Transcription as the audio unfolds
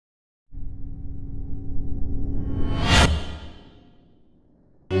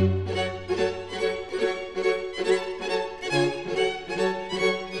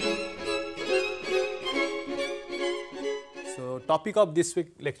topic of this week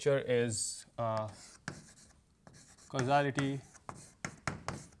lecture is causality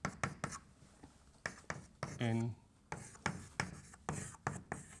in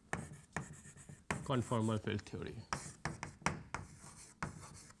conformal field theory.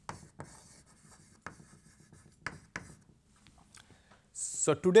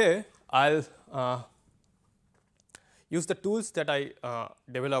 So today I'll use the tools that I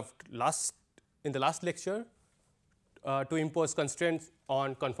developed in the last lecture to impose constraints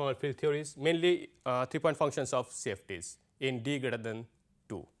on conformal field theories, mainly 3-point functions of CFTs in d greater than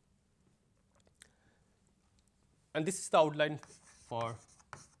 2. And this is the outline for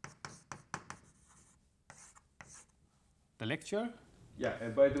the lecture. Yeah,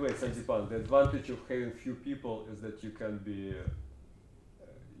 and by the way, Sandipan, the advantage of having few people is that you can be,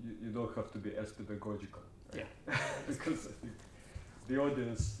 you don't have to be as pedagogical. Right? Yeah. Because the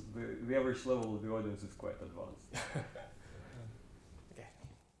audience, the average level of the audience is quite advanced. Okay.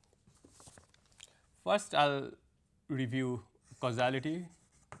 First, I'll review causality,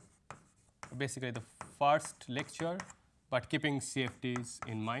 basically the first lecture, but keeping CFTs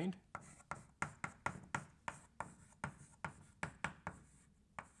in mind.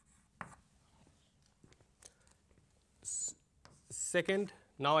 Second,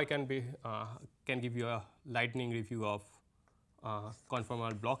 now I can give you a lightning review of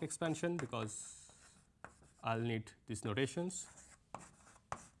conformal block expansion, because I'll need these notations.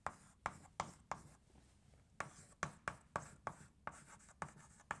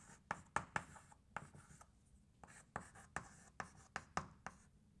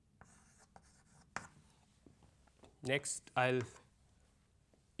 Next, I'll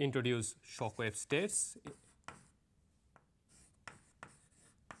introduce shockwave states.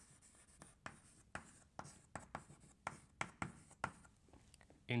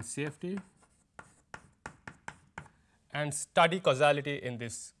 In CFT, and study causality in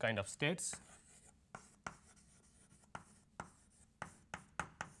this kind of states.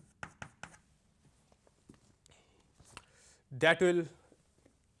 That will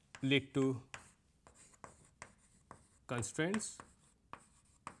lead to constraints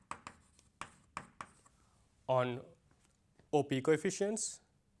on OP coefficients,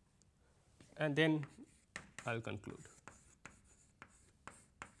 and then I'll conclude.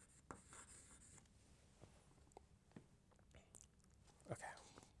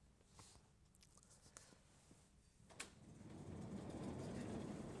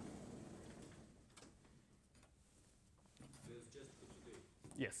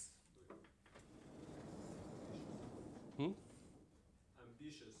 Yes.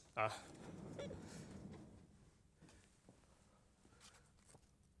 Ambitious.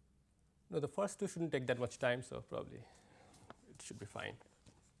 No, the first two shouldn't take that much time, so probably it should be fine.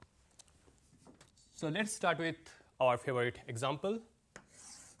 So let's start with our favorite example.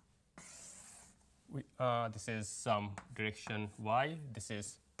 This is some direction y. This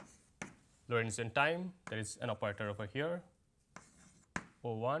is Lorentzian time. There is an operator over here,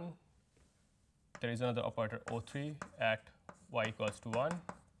 O1. There is another operator O3 at y equals to 1,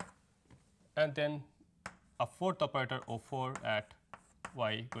 and then a fourth operator O4 at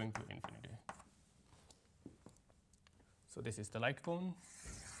y going to infinity. So this is the light cone.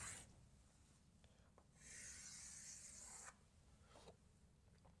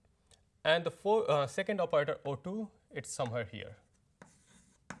 And the second operator O2, it's somewhere here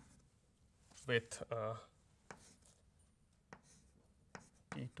with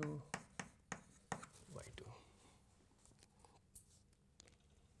T2, Y2.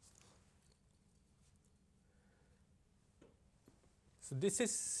 So this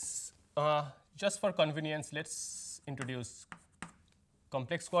is just for convenience, let's introduce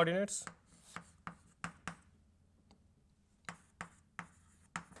complex coordinates.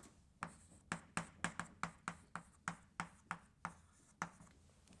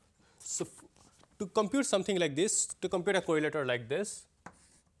 So to compute something like this, to compute a correlator like this,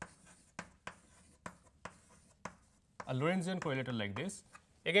 a Lorentzian correlator like this,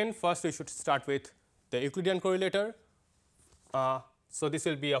 again first we should start with the Euclidean correlator. So this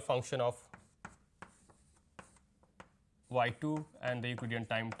will be a function of y2 and the Euclidean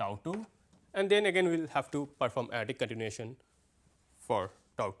time tau 2, and then again we will have to perform arithmetic continuation for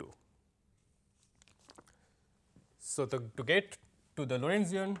tau 2. So to get to the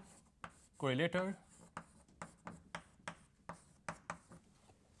Lorentzian correlator,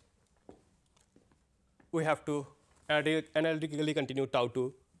 we have to analytically continue tau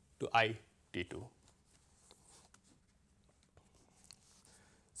 2 to I T2.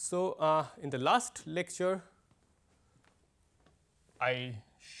 So in the last lecture, I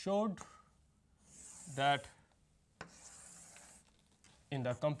showed that in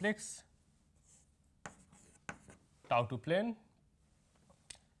the complex tau 2 plane,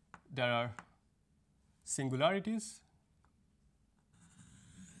 there are singularities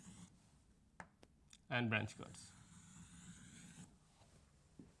and branch cuts.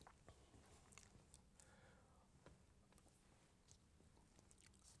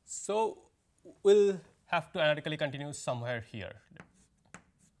 So, we will have to analytically continue somewhere here.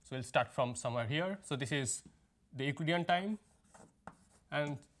 So, we will start from somewhere here. So, this is the Euclidean time,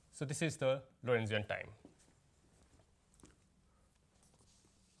 and so this is the Lorentzian time.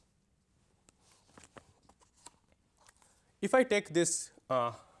 If I take this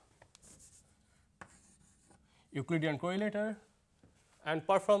Euclidean correlator and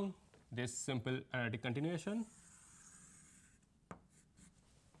perform this simple analytic continuation,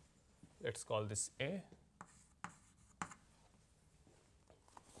 let us call this A.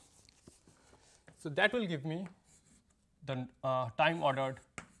 So, that will give me the time ordered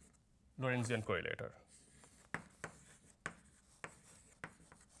Lorentzian correlator.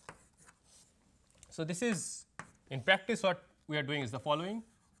 So, this is in practice what we are doing is the following.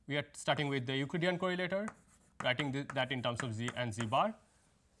 We are starting with the Euclidean correlator, writing that in terms of z and z bar,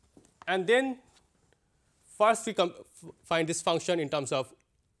 and then first we find this function in terms of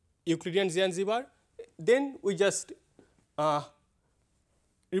Euclidean z and z bar, then we just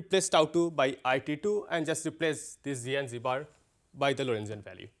replace tau 2 by IT2 and just replace this z and z bar by the Lorentzian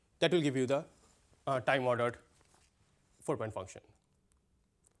value. That will give you the time ordered 4-point function.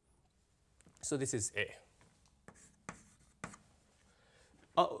 So, this is A.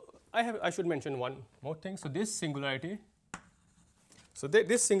 I should mention one more thing. So, this singularity,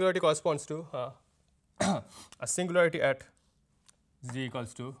 this singularity corresponds to a singularity at z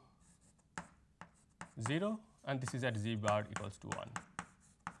equals to 0 and this is at z bar equals to 1.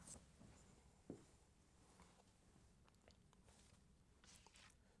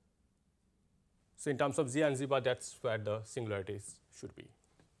 So, in terms of z and z bar, that is where the singularities should be.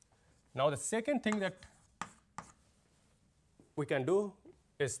 Now, the second thing that we can do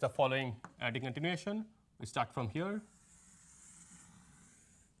is the following analytic continuation. We start from here.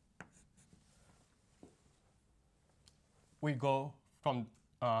 We go from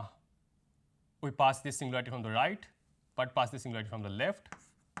we pass this singularity from the right, but pass this singularity from the left.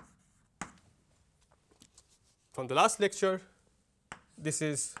 From the last lecture, this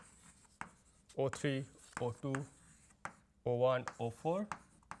is O3, O2, O1, O4.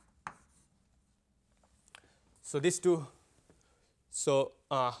 So, these two. So,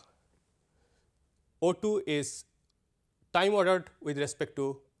 O2 is time ordered with respect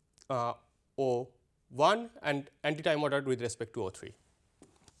to O1 and anti-time ordered with respect to O3.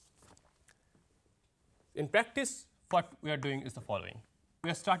 In practice, what we are doing is the following. We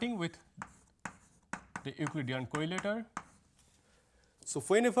are starting with the Euclidean correlator. So,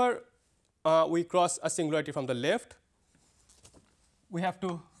 whenever we cross a singularity from the left, we have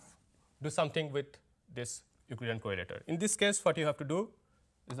to do something with this Euclidean correlator. In this case, what you have to do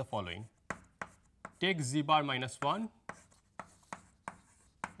is the following. Take z bar minus 1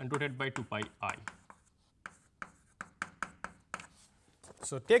 and rotate by 2 pi I.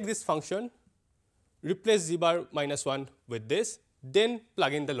 So, take this function, replace z bar minus 1 with this, then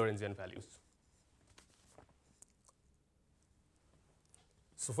plug in the Lorentzian values.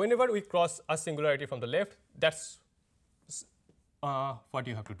 So, whenever we cross a singularity from the left, that is what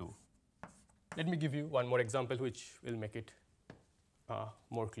you have to do. Let me give you one more example which will make it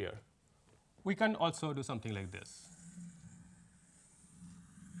more clear. We can also do something like this.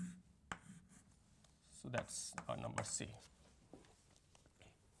 So, that is our number C.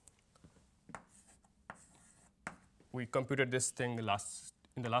 We computed this thing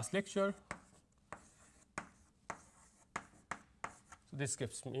in the last lecture. So, this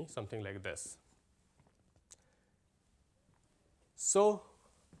gives me something like this. So,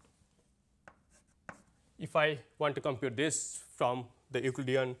 if I want to compute this from the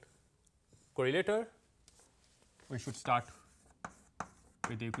Euclidean correlator, we should start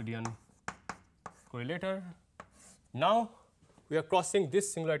with the Euclidean correlator. Now, we are crossing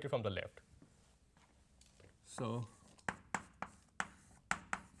this singularity from the left. So,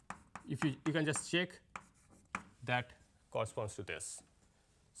 if you can just check that corresponds to this.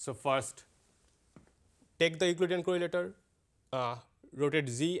 So, first take the Euclidean correlator, rotate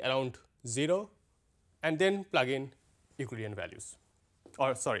z around 0 and then plug in Euclidean values,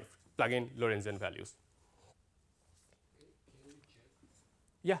 or sorry, plug in Lorentzian values.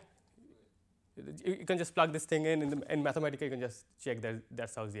 Yeah, you can just plug this thing in Mathematica. You can just check that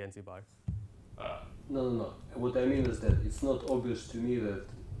that's how z and z bar. No. What I mean is that it's not obvious to me that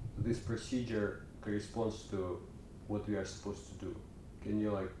this procedure corresponds to what we are supposed to do.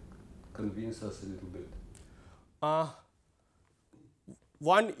 you like convince us a little bit?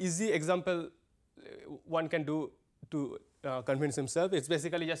 One easy example one can do to convince himself is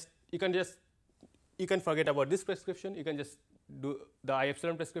basically just you can forget about this prescription. You can just do the I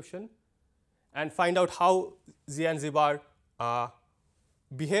epsilon prescription and find out how z and z bar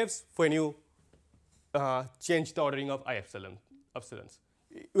behaves when you change the ordering of I epsilons.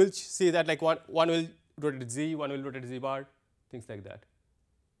 You will see that like one will rotate z, one will rotate z bar, things like that.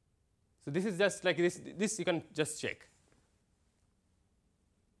 So this is just like this you can just check.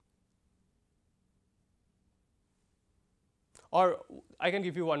 Or I can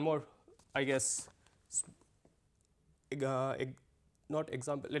give you one more, I guess, not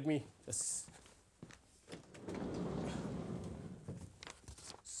example. Let me just.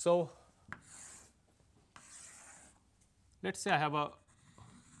 So let's say I have a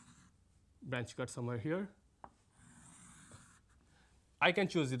branch cut somewhere here. I can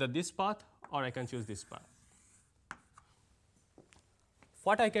choose either this path or I can choose this path.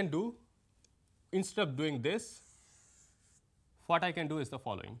 What I can do, instead of doing this, what I can do is the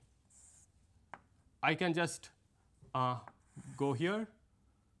following. I can just go here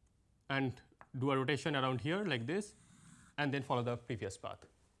and do a rotation around here like this, and then follow the previous path.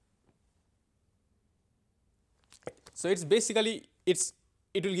 So it's basically it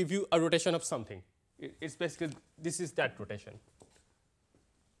will give you a rotation of something. It's basically this is that rotation.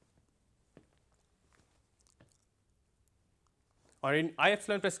 Or in I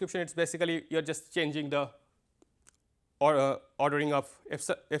epsilon prescription, it's basically you're just changing the ordering of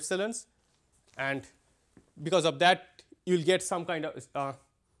epsilons, and because of that you'll get some kind of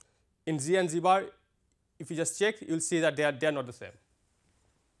in z and z bar. If you just check, you'll see that they are not the same.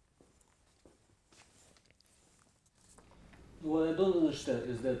 What I don't understand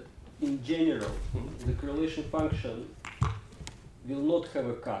is that in general, the correlation function will not have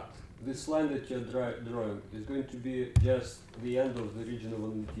a cut. This line that you're drawing is going to be just the end of the region of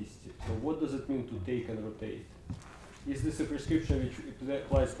analyticity. So what does it mean to take and rotate? Is this a prescription which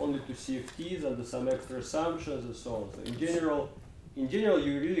applies only to CFTs under some extra assumptions and so on? So in general,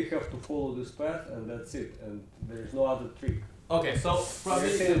 you really have to follow this path, and that's it. And there is no other trick. Okay, so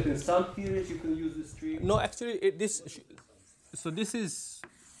probably you say that in some theories you can use this trick. No, actually, this is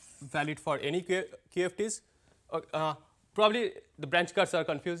valid for any QFTs. Probably the branch cuts are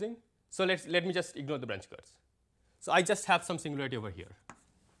confusing. So let me just ignore the branch cuts. So I just have some singularity over here.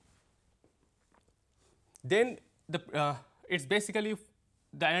 Then it's basically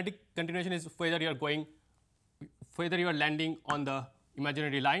the analytic continuation is whether you are landing on the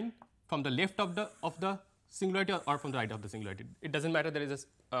imaginary line from the left of the singularity or from the right of the singularity. It doesn't matter there is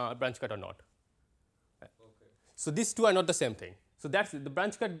a branch cut or not. Okay. So these two are not the same thing. So that's the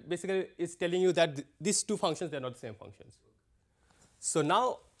branch cut basically is telling you that these two functions, they are not the same functions. So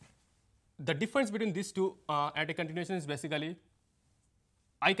now the difference between these two analytic continuation is basically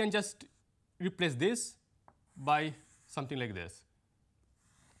I can just replace this by something like this.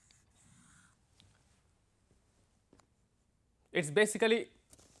 It's basically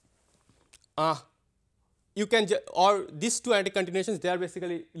you can or these two analytic continuations, they are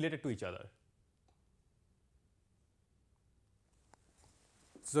basically related to each other.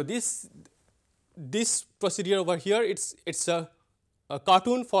 So this procedure over here, it's a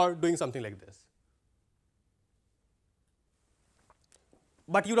cartoon for doing something like this.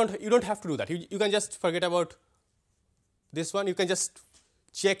 But you don't have to do that. You can just forget about this one. You can just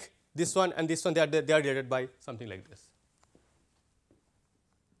check this one and this one. They are related by something like this.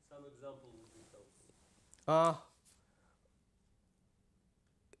 Some example would be helpful.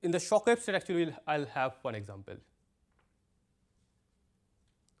 In the shock website, actually, I'll have one example.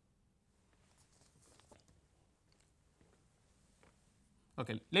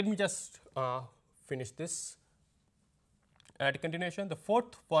 Okay, let me just finish this analytic continuation. The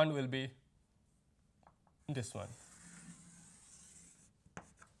fourth one will be this one.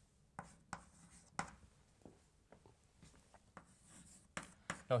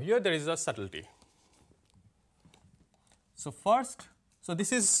 Now here there is a subtlety. So first, so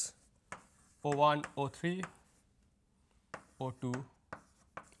this is O1, O3, O2,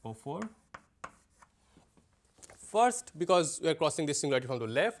 O4. First, because we are crossing this singularity from the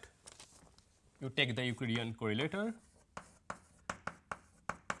left, you take the Euclidean correlator.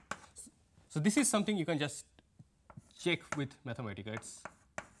 So this is something you can just check with Mathematica.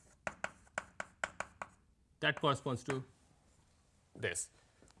 That corresponds to this.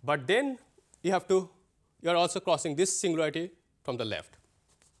 But then you are also crossing this singularity from the left.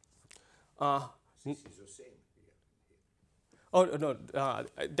 This is the same here. Oh no,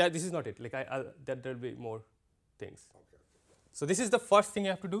 this is not it. Like there will be more things. Okay. So, this is the first thing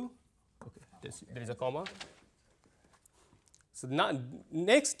you have to do. Okay, there is a comma. So, now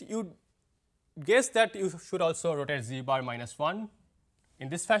next you guess that you should also rotate z bar minus 1 in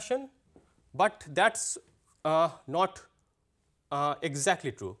this fashion, but that is not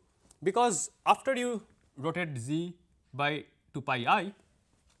exactly true, because after you rotate z by 2 pi I,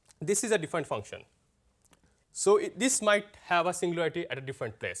 this is a different function. So, this might have a singularity at a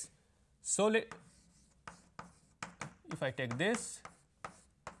different place. So, if I take this,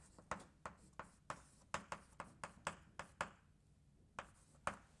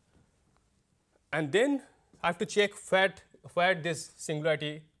 and then I have to check where this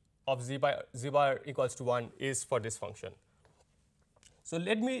singularity of z bar equals to 1 is for this function. So,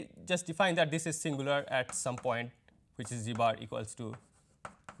 let me just define that this is singular at some point which is z bar equals to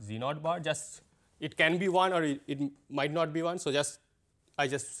z naught bar. Just it can be 1 or it might not be 1. So, I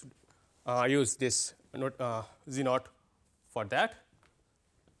just use this z naught for that.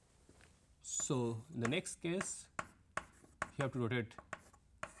 So, in the next case you have to rotate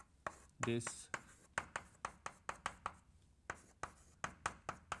this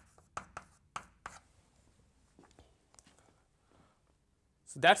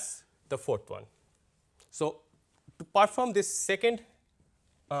So, that is the fourth one. So, to perform this second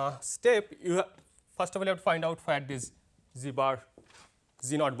step, you first of all have to find out where this z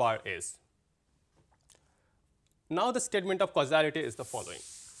naught bar is. Now, the statement of causality is the following.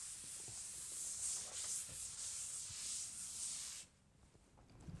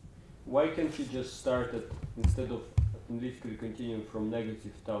 Why can't you just start at, instead of analytically continuing from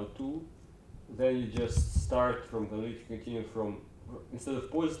negative tau 2, then you just start from the analytical continuum from, instead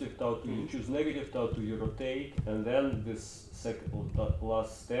of positive tau 2, you choose negative tau 2, you rotate, and then this second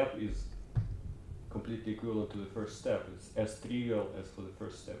last step is completely equivalent to the first step. It's as trivial as for the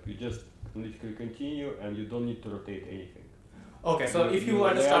first step. You just analytically continue and you don't need to rotate anything. Okay, so if you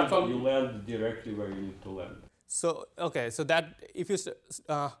want to start from, you land directly where you need to land. So, okay, so that if you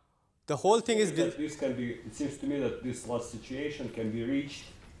the whole thing is this can be. It seems to me that this last situation can be reached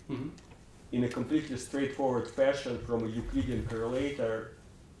in a completely straightforward fashion from a Euclidean correlator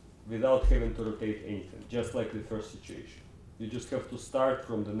without having to rotate anything, just like the first situation. You just have to start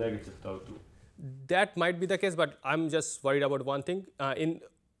from the negative tau 2. That might be the case, but I am just worried about one thing. I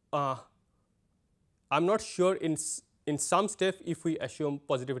am not sure in some step if we assume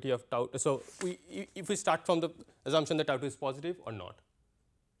positivity of tau. So, if we start from the assumption that tau 2 is positive or not.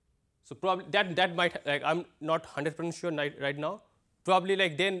 So, probably that might, like, I am not 100% sure right now. Probably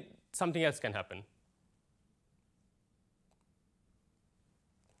like then something else can happen.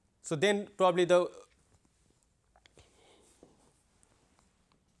 So, then probably there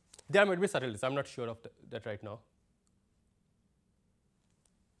might be subtleties. I am not sure of that right now.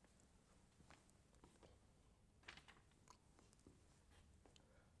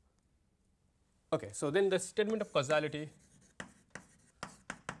 Okay, so then the statement of causality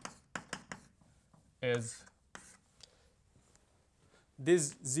is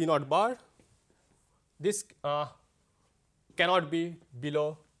this z naught bar, this cannot be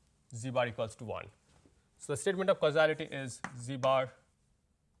below z bar equals to 1. So, the statement of causality is z bar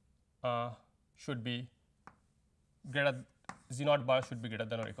should be greater, z naught bar should be greater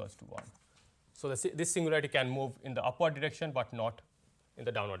than or equals to 1. So, this singularity can move in the upward direction, but not in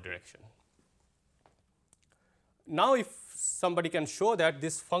the downward direction. Now, if somebody can show that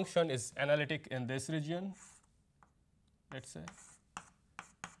this function is analytic in this region, let us say,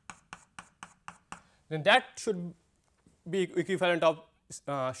 then that should be equivalent of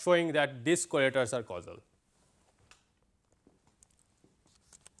showing that these correlators are causal.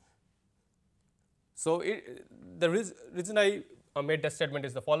 So, the reason I made that statement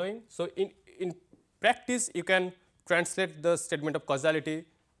is the following. So, in practice, you can translate the statement of causality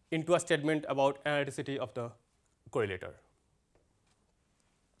into a statement about analyticity of the correlator.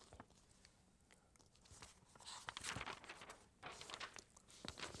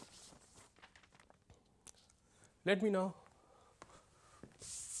 Let me now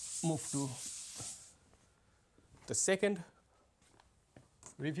move to the second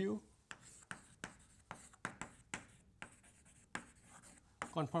review,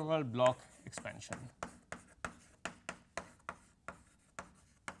 conformal block expansion.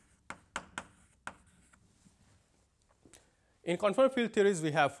 In conformal field theories,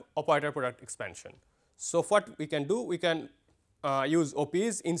 we have operator product expansion. So, what we can do? We can use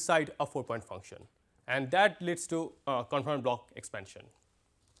OPs inside a 4-point function, and that leads to conformal block expansion.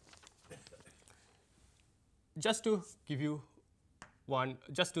 Just to give you one,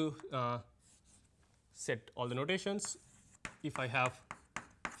 just to set all the notations, if I have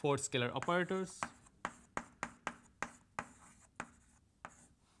 4 scalar operators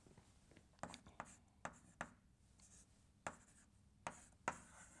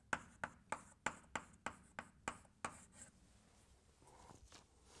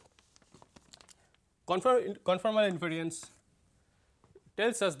conformal invariance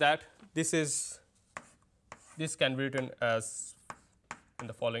tells us that this can be written as in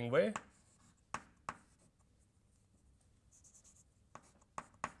the following way.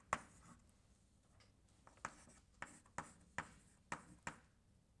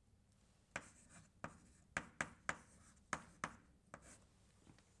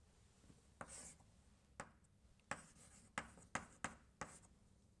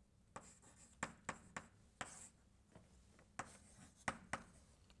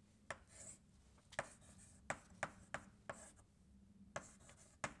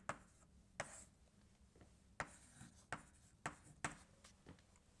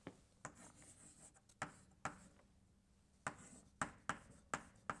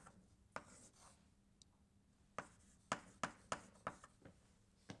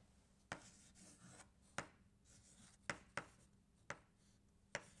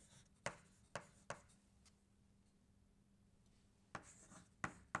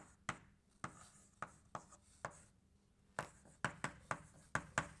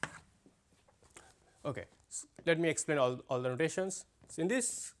 Okay, so let me explain all the notations. So in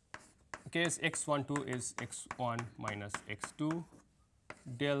this case, x12 is x1 minus x2,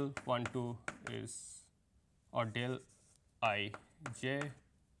 del 12 is, or del I j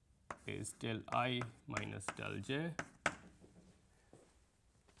is del I minus del j,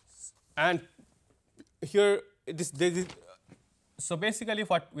 and here so basically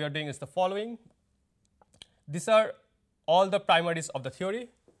what we are doing is the following. These are all the primaries of the theory.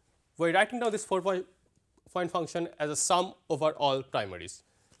 We are writing down this 4-point function as a sum over all primaries,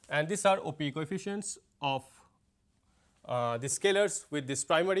 and these are OP coefficients of the scalars with these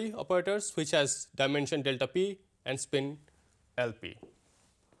primary operators, which has dimension delta p and spin LP.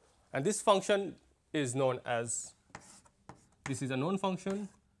 And this function is known as, this is a known function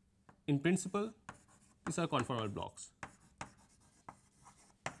in principle. These are conformal blocks.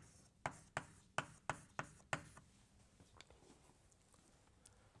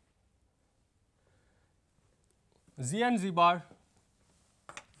 Z and Z bar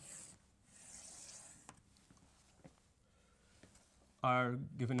are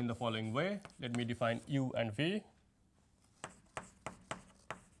given in the following way. Let me define U and V.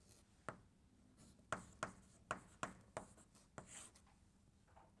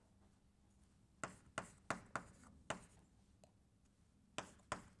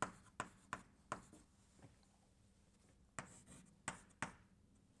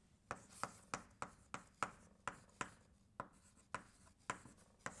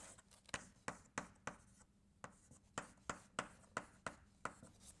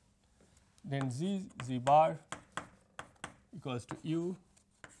 Then Z bar equals to U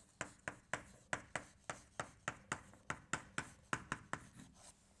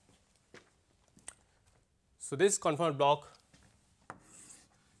so this conformal block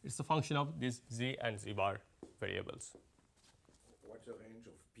is a function of these Z and Z bar variables. What's the range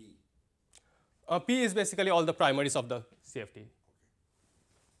of P? P is basically all the primaries of the CFT.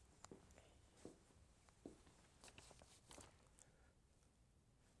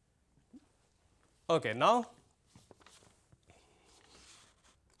 Okay, now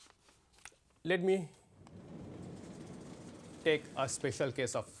let me take a special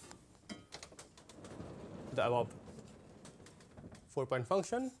case of the above 4-point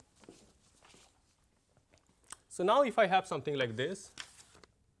function. So now if I have something like this,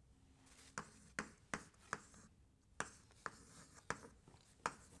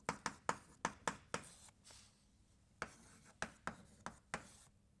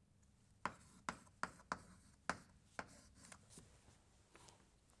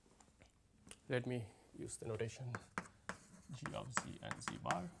 let me use the notation G of Z and Z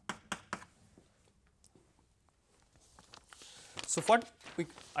bar. So what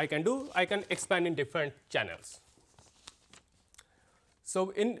I can do, I can expand in different channels.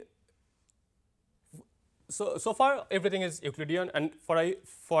 So so far everything is Euclidean, and for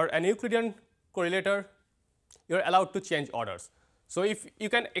an Euclidean correlator, you are allowed to change orders. So if you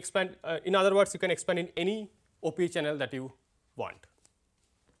can expand, in other words, you can expand in any OP channel that you want.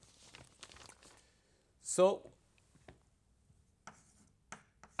 So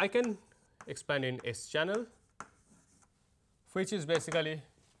I can expand in S channel, which is basically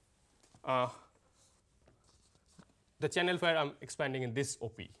the channel where I am expanding in this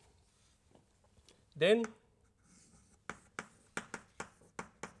OP. Then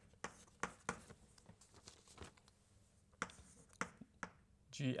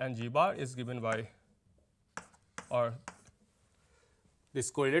G and G bar is given by, or this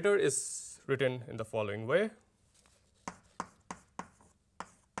correlator is written in the following way.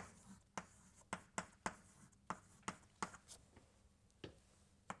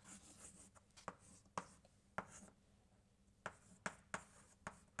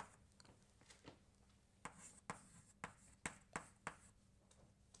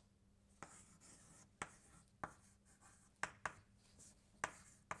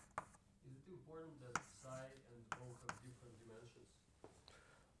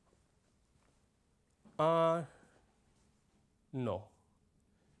 No.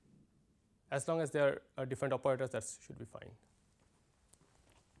 As long as there are different operators, that should be fine.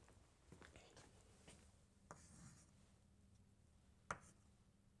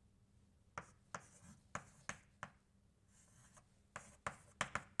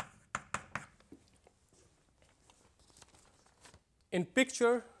 In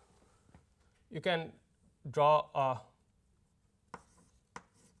picture, you can draw a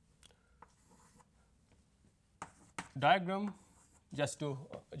diagram just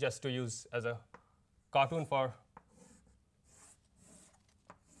to use as a cartoon for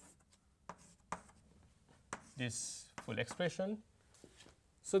this full expression.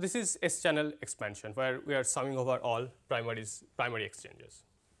 So this is S-channel expansion, where we are summing over all primary exchanges.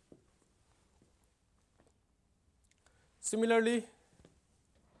 Similarly,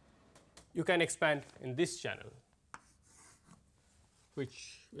 you can expand in this channel,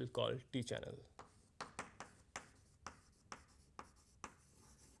 which we'll call T channel.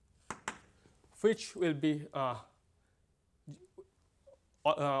 Which will be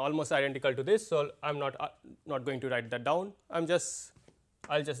almost identical to this. So I'm not going to write that down. I'll just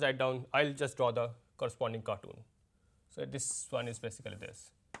write down. I'll just draw the corresponding cartoon. So this one is basically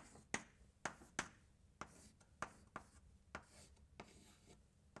this.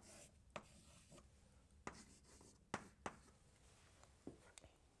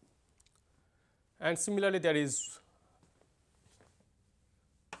 And similarly, there is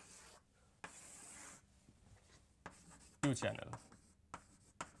U channel,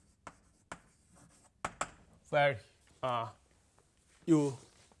 where you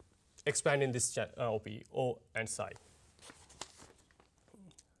expand in this OP, O and psi.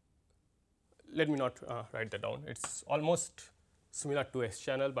 Let me not write that down. It's almost similar to S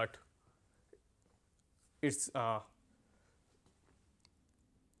channel, but its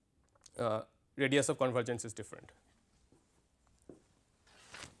radius of convergence is different.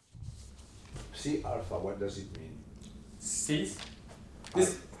 C alpha, what does it mean? C?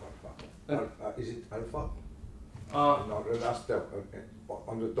 This alpha. Is it alpha? No, the last step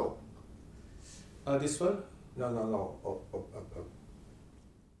on the top. This one? No.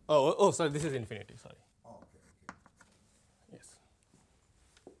 Oh, sorry, this is infinity, sorry. Oh, okay. Yes.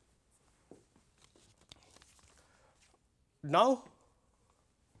 Now,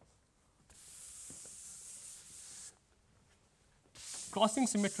 crossing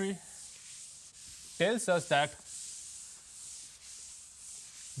symmetry tells us that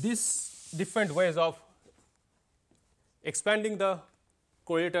these different ways of expanding the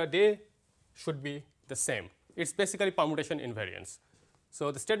correlator, they should be the same. It's basically permutation invariance. So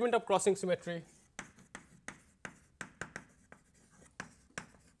the statement of crossing symmetry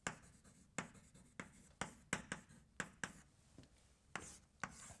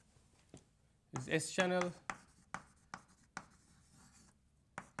is S channel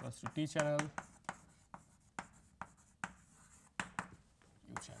plus to T channel,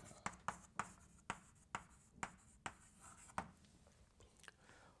 U channel.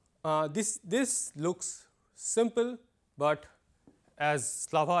 This looks simple, but as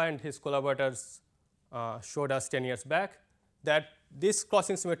Slava and his collaborators showed us 10 years back, that this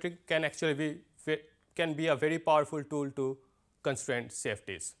crossing symmetry can actually be a very powerful tool to constrain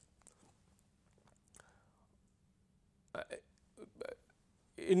safeties.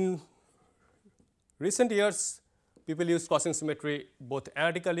 In recent years, people use crossing symmetry both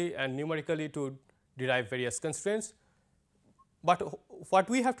analytically and numerically to derive various constraints. But what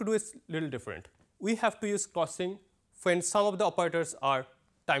we have to do is a little different. We have to use crossing when some of the operators are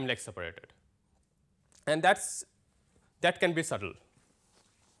time-lag separated, and that can be subtle.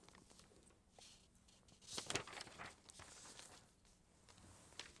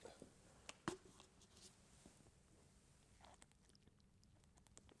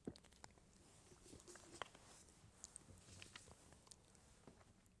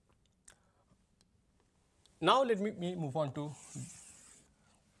 Now, let me move on to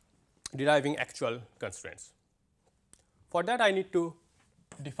deriving actual constraints. For that, I need to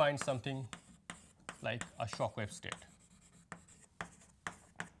define something like a shock wave state.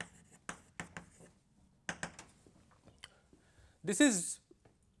 This is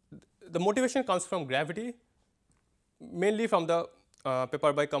the motivation comes from gravity, mainly from the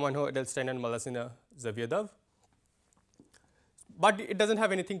paper by Kamanho, Edelstein, and Malazina-Zaviadov. But it doesn't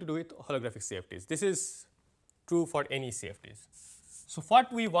have anything to do with holographic CFTs. This is true for any CFTs. So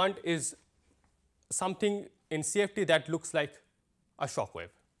what we want is something in CFT that looks like a shock wave.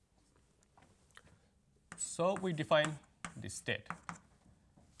 So we define this state.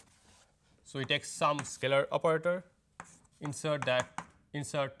 So we take some scalar operator, insert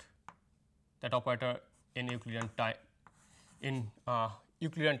that operator in Euclidean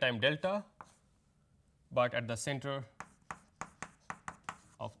time delta, but at the center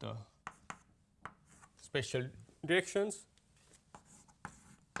of the spatial directions,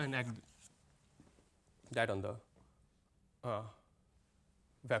 and act that on the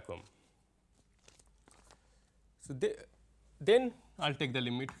vacuum. So, then I will take the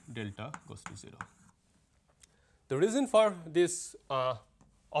limit delta goes to 0. The reason for this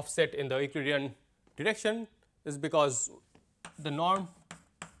offset in the Euclidean direction is because the norm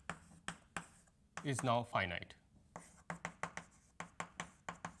is now finite.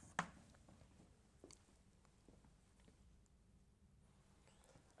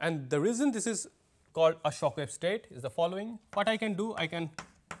 And the reason this is called a Shockwave state is the following. What I can do, I can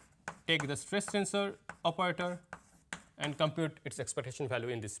take the stress tensor operator and compute its expectation value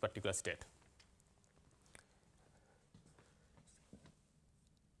in this particular state.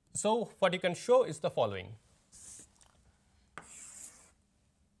 So, what you can show is the following.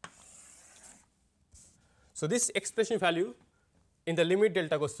 So, this expression value in the limit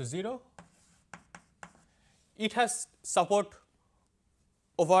delta goes to 0, it has support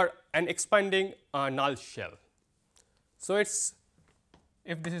over an expanding null shell. So, it is,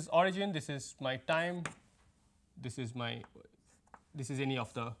 if this is origin, this is my time, this is any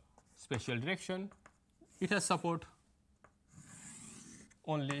of the spatial direction, it has support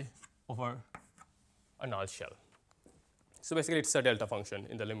only over a null shell. So, basically it is a delta function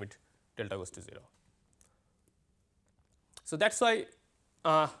in the limit delta goes to 0. So, that is why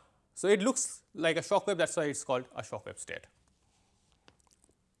so it looks like a Shockwave, that is why it is called a Shockwave state.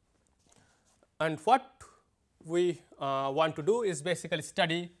 And what we want to do is basically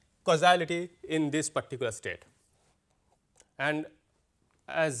study causality in this particular state. And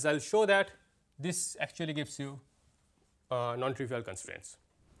as I will show that, this actually gives you non-trivial constraints.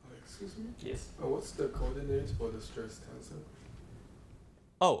 Excuse me? Yes. What's the coordinates for the stress tensor?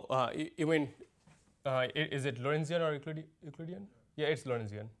 Oh, you mean is it Lorentzian or Euclidean? Yeah, it's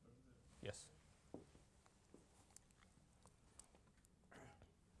Lorentzian. Yes.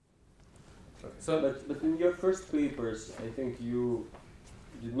 So, but in your first papers, I think you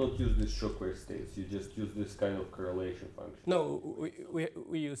did not use these Shockwave states. You just used this kind of correlation function. No,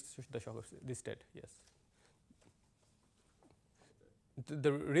 we used the Shockwave this state. Yes.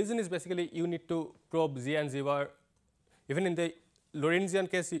 The reason is basically you need to probe z and z bar. Even in the Lorentzian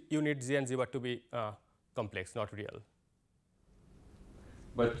case, you need z and z bar to be complex, not real.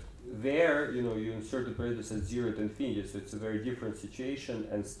 But there, you know, you insert operators at 0 to infinity, so it's a very different situation.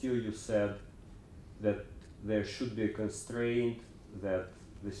 And still, you said that there should be a constraint that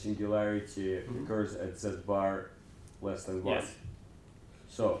the singularity occurs at z bar less than 1. Yes.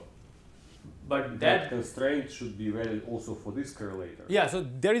 So, but that constraint should be valid also for this correlator. Yeah, so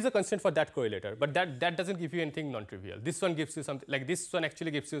there is a constraint for that correlator, but that doesn't give you anything non-trivial. This one gives you something like this one actually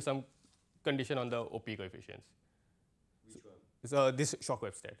gives you some condition on the OP coefficients. Which one? So this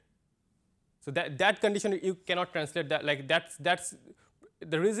Shockwave state. So that condition you cannot translate that, like that's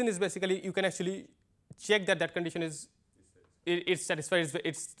the reason is basically you can actually check that condition is it satisfies,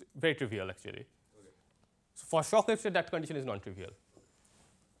 it's very trivial actually. Okay. So for Shockwave state that condition is non-trivial.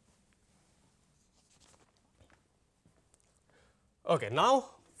 Okay, now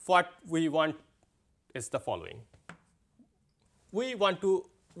what we want is the following. We want to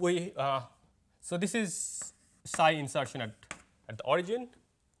so this is psi insertion at the origin.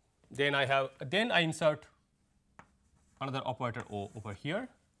 Then I insert another operator O over here.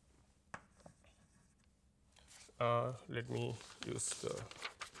 Let me use the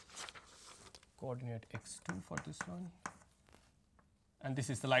coordinate x2 for this one, and this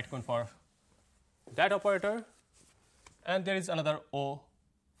is the light cone for that operator. And there is another O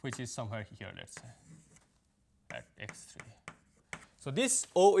which is somewhere here, let us say at x3. So, this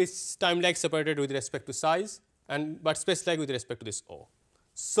O is time lag separated with respect to size and but space lag with respect to this O.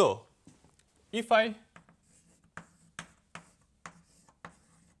 So, if I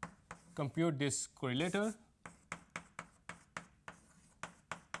compute this correlator,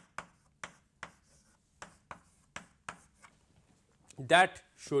 that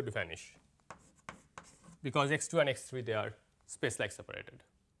should vanish, because x2 and x3 they are space lag separated.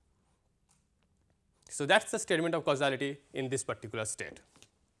 So, that is the statement of causality in this particular state.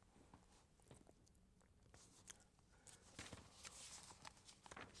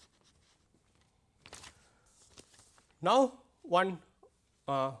 Now, one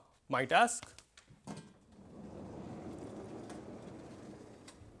might ask,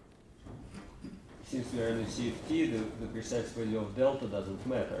 since we are in the CFT, the precise value of delta doesn't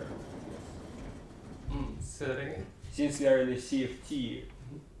matter. say that again. Since we are in the CFT,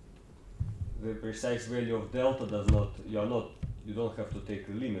 the precise value of delta you don't have to take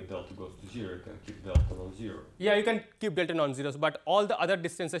a limit delta goes to 0. You can keep delta non-zero. Yeah, you can keep delta non-zeros, but all the other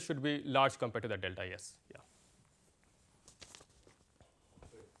distances should be large compared to the delta. Yes. Yeah.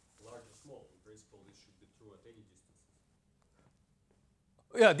 Large or small, in principle, this should be true at any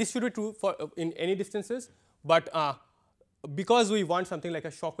distance. Yeah, this should be true for in any distances, but because we want something like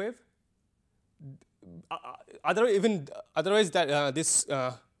a shock wave, otherwise that this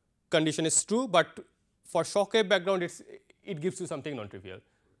condition is true, but for shock wave background it gives you something non-trivial.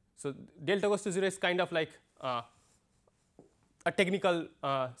 So delta goes to 0 is kind of like a technical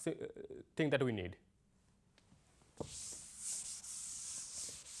thing that we need.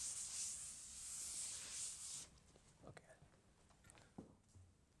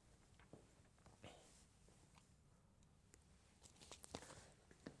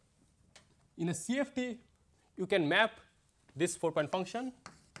 In a CFT, you can map this 4-point function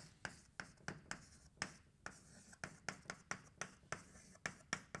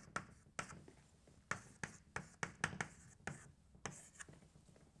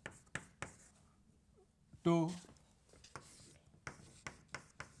to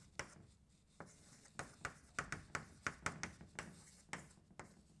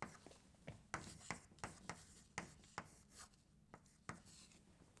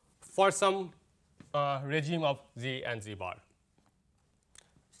for some regime of z and z bar.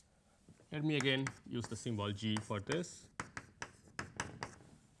 Let me again use the symbol g for this.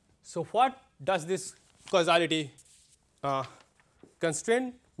 So what does this causality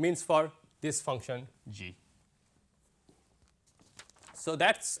constraint means for this function g? So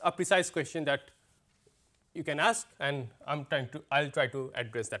that's a precise question that you can ask, and I'll try to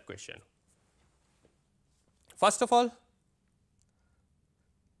address that question. First of all,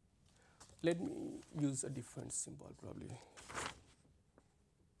 let me use a different symbol probably.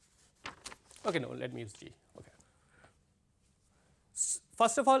 Okay, no, let me use g. Okay.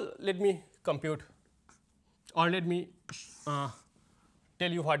 First of all, let me compute, or let me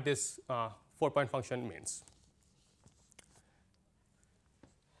tell you what this 4-point function means.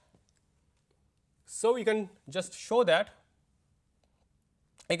 So you can just show that.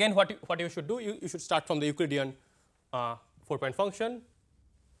 Again, what you should do, you should start from the Euclidean 4-point function.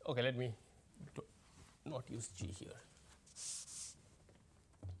 Okay, let me not use g here.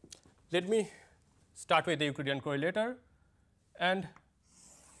 Let me start with the Euclidean correlator, and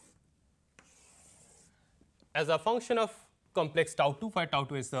as a function of complex tau 2, where tau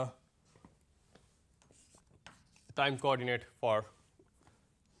 2 is the time coordinate for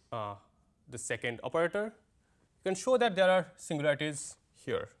the second operator, you can show that there are singularities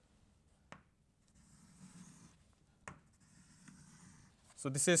here. So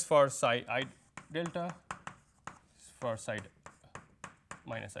this is for psi I delta, this is for psi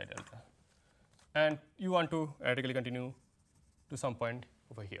minus I delta, and you want to radically continue to some point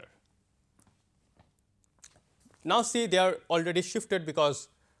over here. Now see, they are already shifted because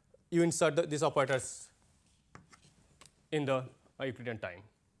you insert these operators in the Euclidean time.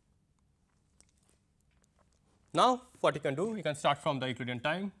 Now what you can do, you can start from the Euclidean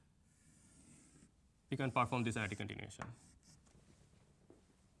time, you can perform this arithmetic continuation.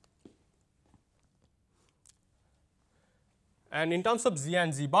 And in terms of z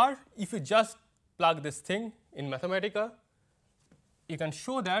and z bar, if you just plug this thing in Mathematica, you can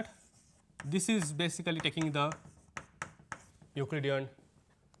show that this is basically taking the Euclidean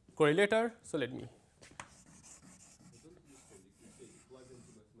correlator. So let me.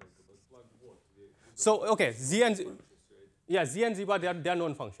 So okay, z and z, yeah, z and z bar, they are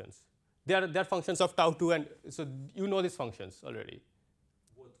known functions. They are functions of tau 2, and so you know these functions already.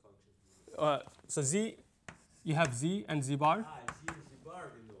 What functions? So z, you have z and z bar. Z and z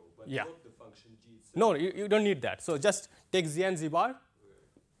bar we know, but Yeah. not the function g itself. No, you don't need that. So just take z and z bar,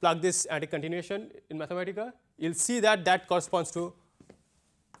 plug this at a continuation in Mathematica. You'll see that that corresponds to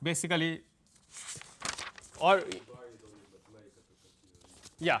basically, or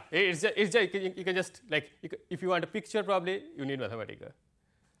yeah, it's just you can just like if you want a picture, probably you need Mathematica.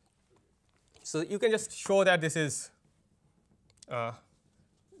 So you can just show that this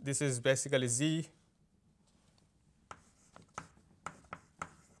is basically z.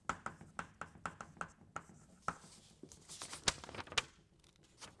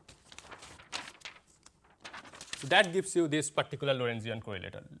 So that gives you this particular Lorentzian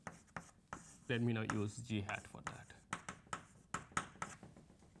correlator. Let me now use g hat for that.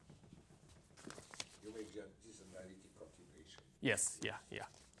 You make this analytic continuation. Yes, yeah.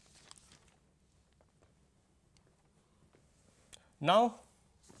 Now,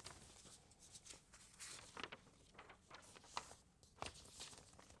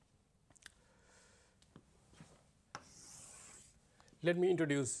 let me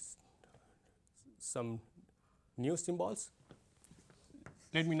introduce some new symbols.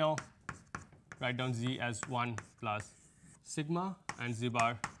 Let me now write down z as 1 plus sigma and z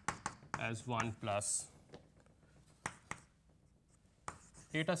bar as 1 plus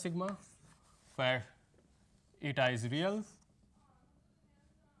eta sigma, where eta is real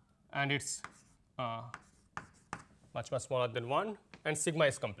and it is much smaller than 1, and sigma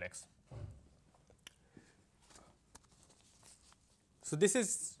is complex. So, this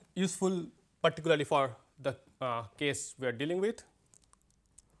is useful particularly for the case we are dealing with.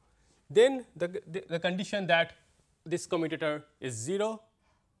 Then the condition that this commutator is 0,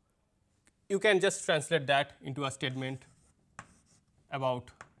 you can just translate that into a statement about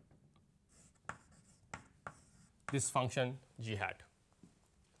this function g hat.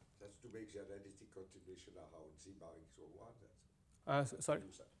 That's to make the identity continuation around z bar is 1.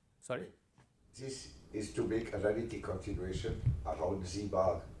 Sorry. This is to make identity continuation around z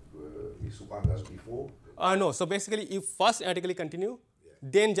bar is 1 as before. No. So, basically you first analytically continue,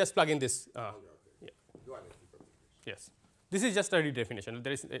 then just plug in this. No identity continuation. Yes, this is just a redefinition.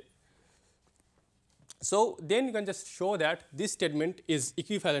 There is so then you can just show that this statement is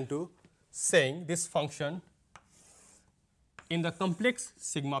equivalent to saying this function in the complex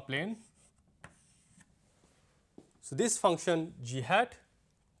sigma plane. So, this function g hat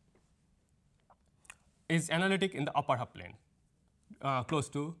is analytic in the upper half plane close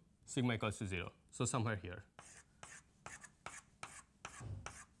to sigma equals to 0. So, somewhere here.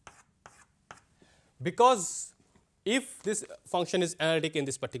 Because if this function is analytic in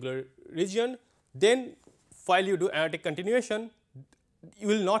this particular region, then while you do analytic continuation, you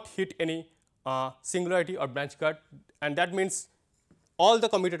will not hit any singularity or branch cut, and that means all the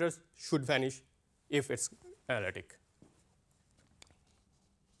commutators should vanish if it is analytic.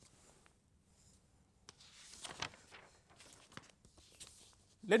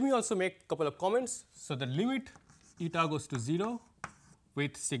 Let me also make a couple of comments. So, the limit eta goes to 0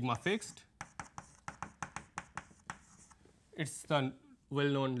 with sigma fixed. It is the well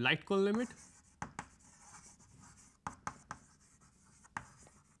known light cone limit.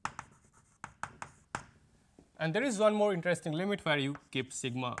 And there is one more interesting limit where you keep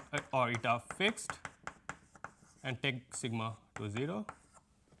sigma or eta fixed and take sigma to 0.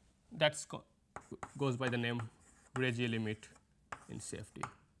 That goes by the name Lagrangian limit in safety.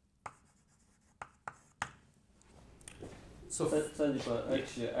 So, Sandipan,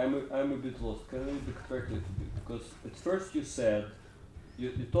 actually, I'm a bit lost. Can you correct it a bit? Because at first you said,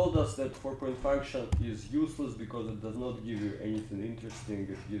 you told us that 4-point function is useless because it does not give you anything interesting.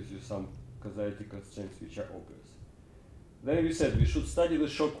 It gives you some causality constraints which are obvious. Then you said we should study the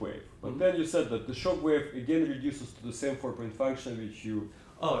shock wave, but then you said that the shock wave again reduces to the same 4-point function which you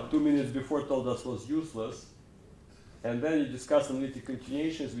 2 minutes before told us was useless, and then you discussed analytic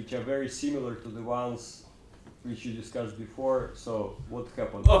continuations which are very similar to the ones which you discussed before. So what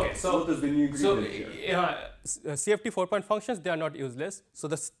happened? Okay, so what is the new ingredient here? CFT 4-point functions, they are not useless. So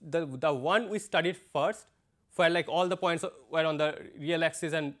the one we studied first, where like all the points were on the real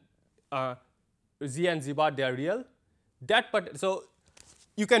axis and z and z bar they are real. So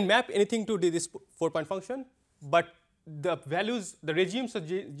you can map anything to this 4-point function, but the values, the regimes of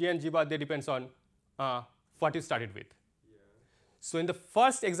g and g bar, they depends on what you started with. Yeah. So in the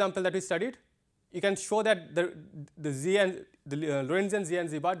first example that we studied, you can show that the z and the Lorentzian z and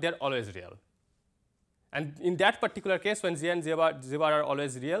z bar, they are always real. And in that particular case, when z and z bar are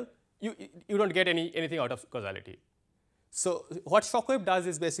always real, you don't get anything out of causality. So what shockwave does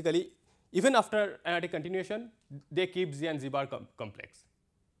is basically, even after analytic continuation, they keep z and z bar complex.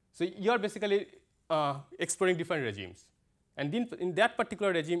 So you are basically exploring different regimes, and in that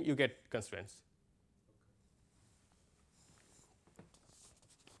particular regime, you get constraints.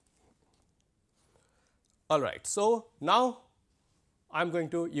 All right. So now I'm going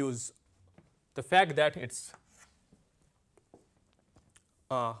to use the fact that it's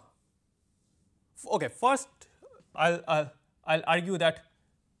okay. First, I'll argue that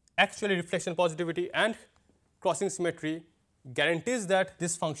actually reflection positivity and crossing symmetry guarantees that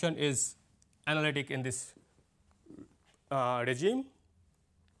this function is analytic in this regime.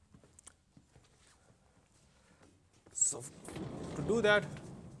 So to do that,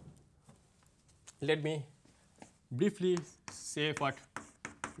 let me briefly say what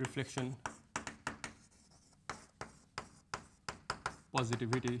reflection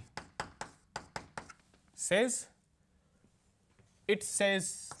positivity says. It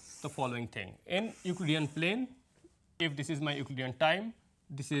says the following thing: in Euclidean plane, if this is my Euclidean time,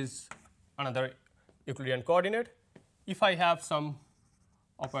 this is another Euclidean coordinate. If I have some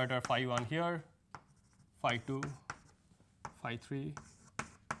operator phi 1 here, phi 2, phi 3.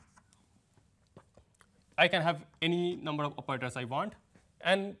 I can have any number of operators I want,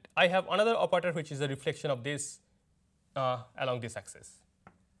 and I have another operator which is a reflection of this along this axis.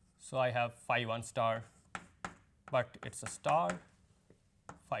 So I have phi 1 star, but it's a star,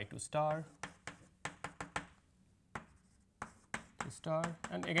 phi 2 star, 2 star,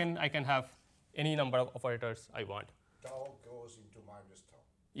 and again I can have any number of operators I want. Tau goes into minus tau.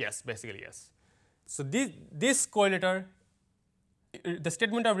 Yes, basically yes. So this correlator, the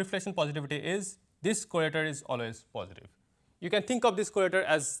statement of reflection positivity is this correlator is always positive. You can think of this correlator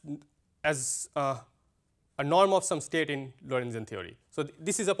as a norm of some state in Lorentzian theory. So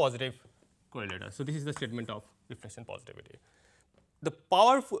this is a positive correlator. So this is the statement of reflection positivity.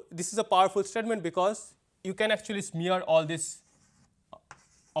 This is a powerful statement because you can actually smear all these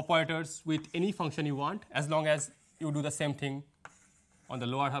operators with any function you want, as long as you do the same thing on the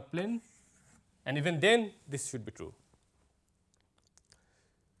lower half plane, and even then this should be true.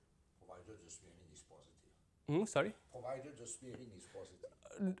 Provided the smearing is positive. Sorry? Provided the smearing is positive.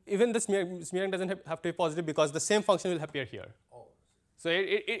 Even the smearing doesn't have to be positive because the same function will appear here. Oh. So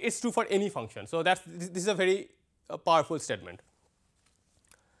it's true for any function. So this is a very powerful statement.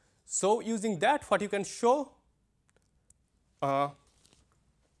 So using that, what you can show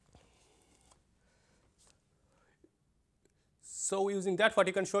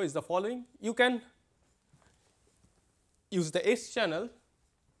is the following. You can use the H-channel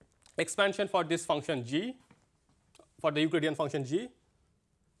expansion for this function g, for the Euclidean function g.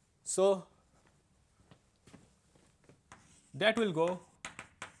 So that will go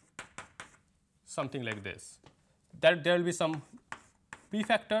something like this. That there will be some p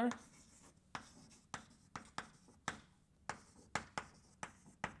factor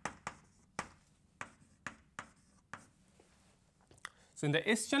so in the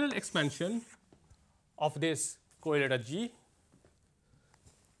S-channel expansion of this correlator G,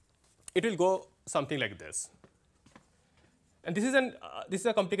 it will go something like this. And this is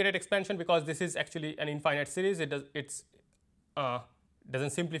a complicated expansion because this is actually an infinite series. It doesn't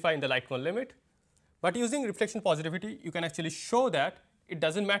simplify in the light cone limit. But using reflection positivity, you can actually show that it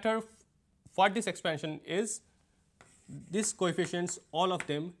doesn't matter what this expansion is. These coefficients, all of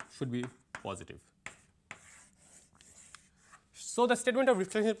them should be positive. So the statement of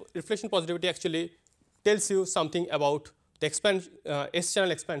reflection positivity actually tells you something about the S-channel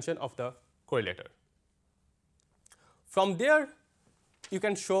expansion of the correlator. From there, you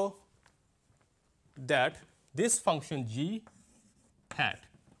can show that this function g hat,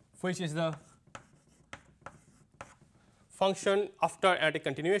 which is the function after analytic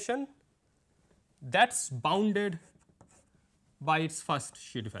continuation, that's bounded by its first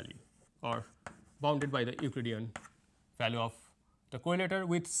sheet value, or bounded by the Euclidean value of the correlator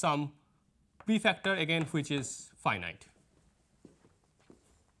with some p factor again which is finite.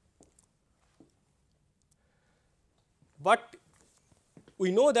 But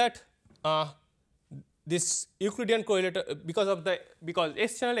we know that this Euclidean correlator, because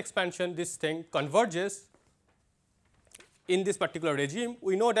S-channel expansion, this thing converges in this particular regime,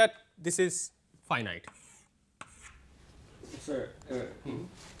 we know that this is finite. Sir,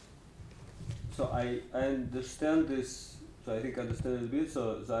 so I understand this. So I think I understand it a bit.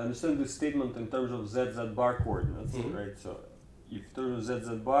 So I understand this statement in terms of ZZ bar coordinates, right? So if in terms of ZZ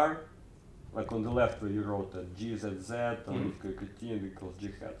bar, like on the left where you wrote that GZZ and T equals G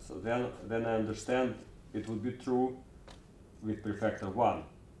hat. So then I understand it would be true with prefactor 1.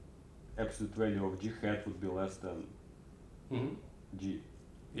 Absolute value of G hat would be less than G.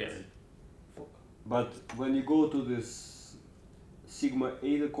 Yes. Right? But when you go to this sigma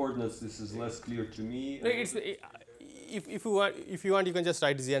eta coordinates, this is less clear to me. No, if you want, you can just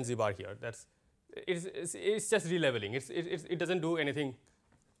write Z and Z bar here. It's just releveling. It doesn't do anything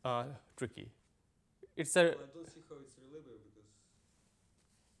tricky. It's a. I don't see how it's relevant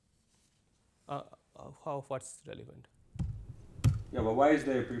because. What's relevant? Yeah, but why is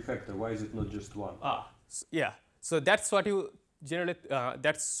there a prefactor? Why is it not just one? Yeah. So that's what you generally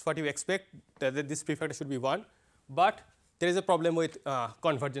that's what you expect, that this prefactor should be 1. But there is a problem with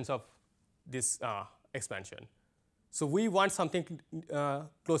convergence of this expansion. So we want something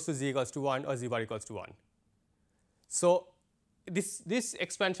close to z equals to 1 or z bar equals to 1. So this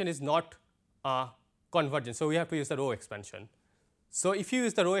expansion is not convergent. So we have to use the row expansion. So if you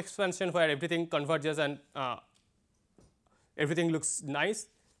use the row expansion where everything converges and everything looks nice,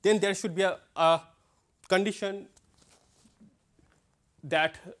 then there should be a condition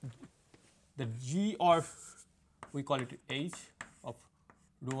that the G, or we call it H of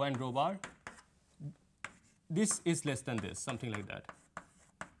rho and rho bar, this is less than this, something like that.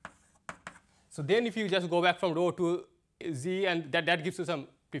 So then if you just go back from rho to z, and that gives you some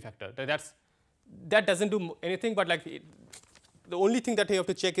prefactor. That doesn't do anything, but like the only thing that you have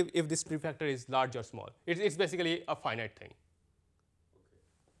to check if this prefactor is large or small. It's basically a finite thing.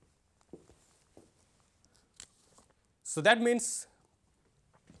 So that means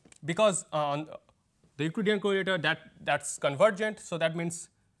because on the Euclidean correlator that's convergent, so that means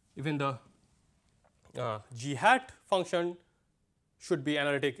even the g hat function should be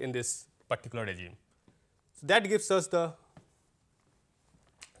analytic in this particular regime. So that gives us the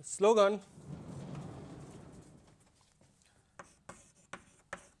slogan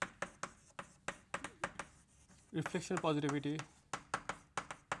reflection positivity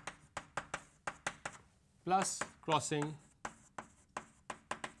plus crossing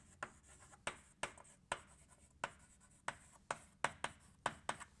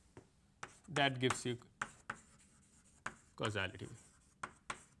that gives you causality.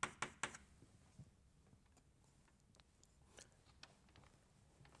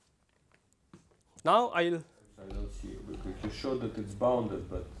 Now I don't see. You showed that it's bounded,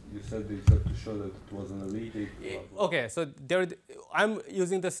 but you said that you have to show that it was analytic. Okay, so I'm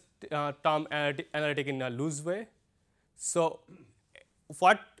using this term analytic in a loose way. So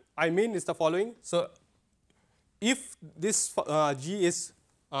what I mean is the following. So if this G is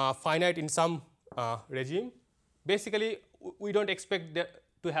finite in some regime, basically we don't expect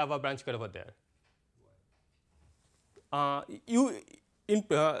to have a branch curve over there.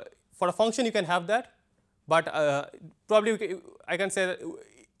 For a function you can have that, but probably I can say that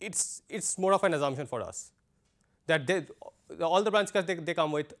it's more of an assumption for us that all the branch curves they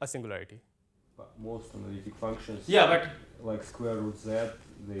come with a singularity. But most analytic functions, yeah, but like square root z,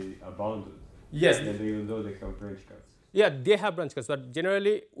 they are bounded. Yes, and even though they have branch curves. Yeah, they have branch curves, but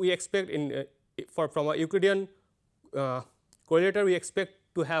generally we expect from a Euclidean correlator we expect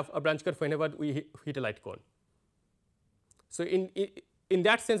to have a branch curve whenever we hit a light cone. So in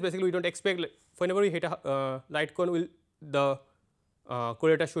that sense, basically we don't expect whenever we hit a light cone, the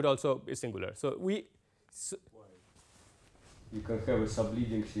correlator should also be singular. So you can have a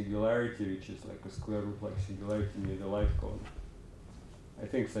subleading singularity, which is like a square root like singularity near the light cone. I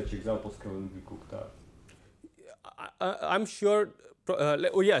think such examples can be cooked up. I'm sure.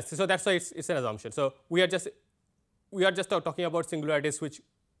 Yes, so that's why it's an assumption. So we are just talking about singularities, which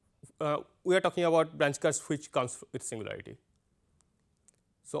we are talking about branch curves which comes with singularity.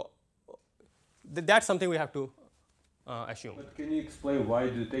 So that's something we have to assume. But can you explain why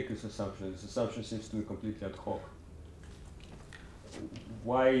do you take this assumption? This assumption seems to be completely ad hoc.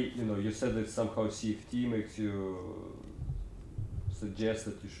 Why, you said that somehow CFT makes you suggest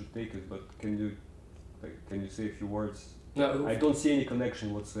that you should take it, but can you say a few words? No. I don't see any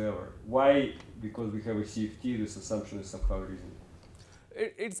connection whatsoever. Why? Because we have a CFT, this assumption is somehow reasonable.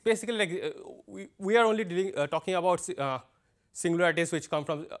 It's basically like we are only talking about singularities which come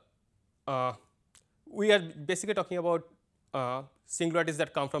from. We are basically talking about singularities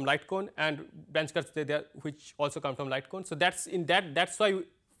that come from light cone and branch curves which also come from light cone. So that's why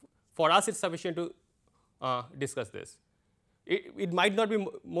for us it's sufficient to discuss this. It might not be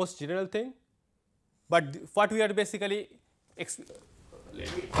most general thing, but what we are basically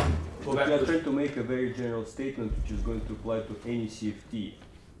We are trying to make a very general statement which is going to apply to any CFT.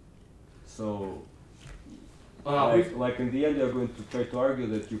 So, like in the end, you are going to try to argue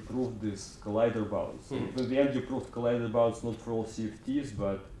that you proved this collider bounds. In the end, you proved collider bounds not for all CFTs,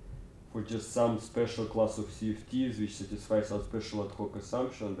 but for just some special class of CFTs which satisfy some special ad hoc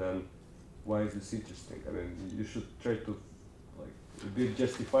assumption. Then, why is this interesting? I mean, you should try to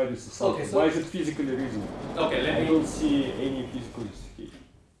justify this assumption. Okay, so why is it physically reasonable? Okay, I don't see any physical justification.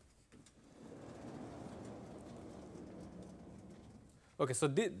 Okay, so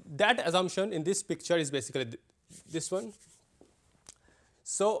that assumption in this picture is basically this one.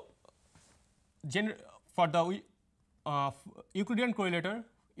 So, for the Euclidean correlator,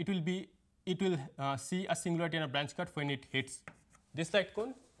 it will see a singularity in a branch cut when it hits this light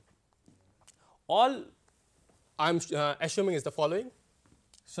cone. All I'm assuming is the following.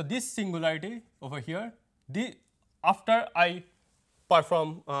 So this singularity over here, after I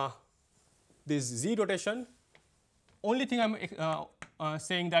perform this z rotation, only thing I'm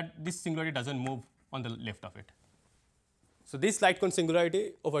saying that this singularity doesn't move on the left of it. So this light cone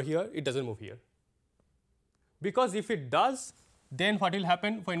singularity over here, it doesn't move here. Because if it does, then what will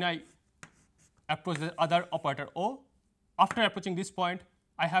happen when I approach the other operator O? After approaching this point,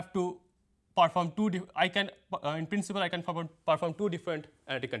 I have to perform in principle, I can perform two different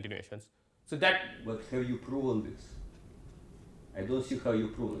analytic continuations. So that. But have you proven this? I don't see how you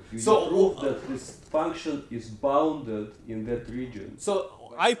prove it. You So, prove that this function is bounded in that region.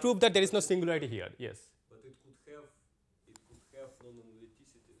 So I prove that there is no singularity here. Yes. But it could have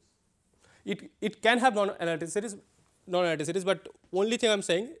it can have non-analyticity, but only thing I am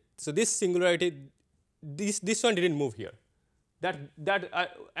saying, so this singularity, this one didn't move here. And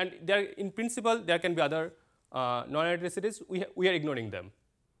there in principle there can be other non-analyticities. We are ignoring them.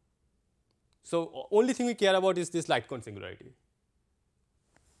 So only thing we care about is this light cone singularity.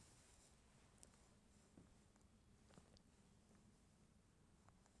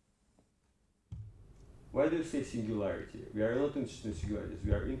 Why do you say singularity? We are not interested in singularities.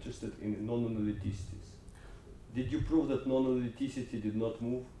 We are interested in non-analyticities. Did you prove that non-analyticity did not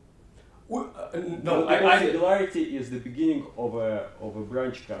move? No, singularity is the beginning of a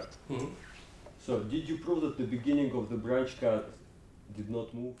branch cut. Mm-hmm. So did you prove that the beginning of the branch cut did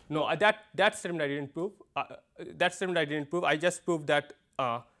not move? No, that statement I didn't prove. I just proved that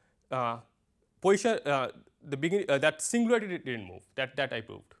position, the beginning, that singularity didn't move. That I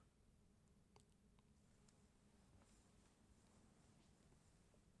proved.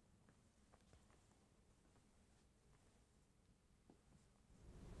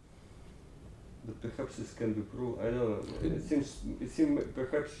 But perhaps this can be proved. I don't know. It seems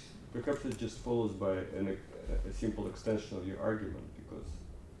perhaps it just follows by a simple extension of your argument, because,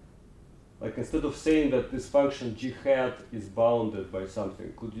 like, instead of saying that this function g hat is bounded by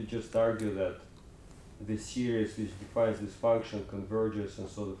something, could you just argue that the series which defines this function converges, and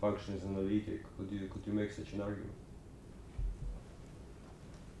so the function is analytic? Could you make such an argument?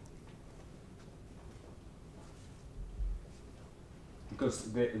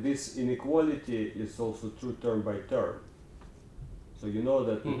 Because this inequality is also true term by term. So you know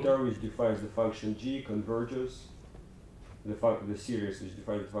that the term which defines the function g converges, the series which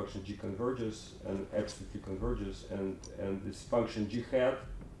defines the function g converges, and absolutely converges, and this function g hat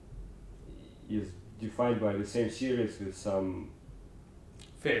is defined by the same series with some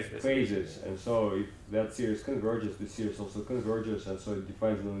phases. And so if that series converges, the series also converges, and so it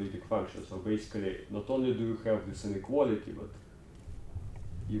defines an analytic function. So basically, not only do you have this inequality, but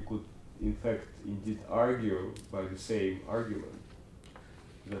you could, in fact, indeed argue by the same argument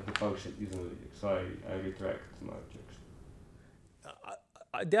that the function is analytic. So I retract my objection.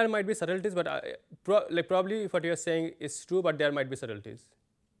 There might be subtleties, but probably what you are saying is true, but there might be subtleties.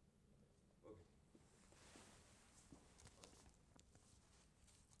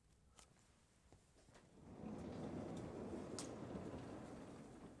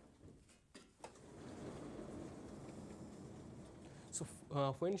 So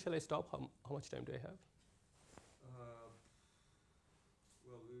when shall I stop? How much time do I have?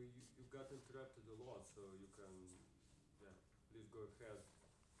 Well, you got interrupted a lot, so you can, please go ahead.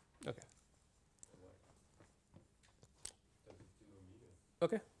 Okay.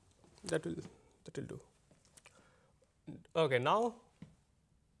 Okay, that will do. Okay, now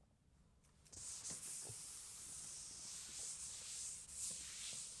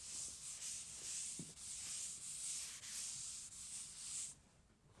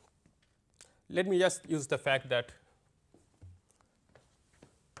let me just use the fact that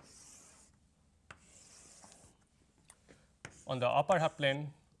on the upper half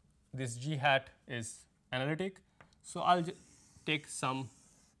plane, this g hat is analytic. So I'll take some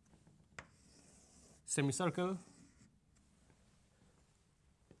semicircle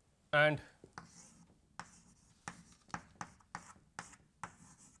and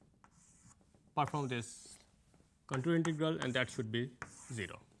perform this contour integral, and that should be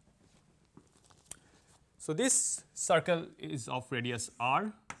 0. So this circle is of radius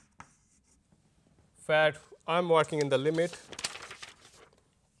r, where I am working in the limit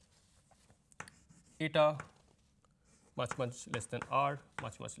eta much less than r,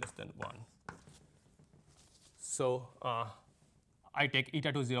 much less than 1. So I take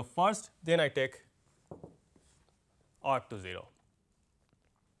eta to 0 first, then I take r to 0.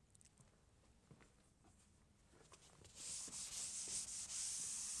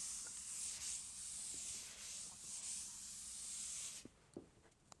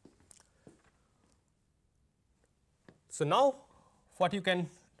 So now what you can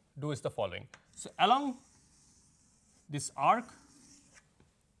do is the following. So along this arc,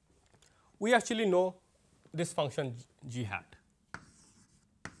 we actually know this function g hat.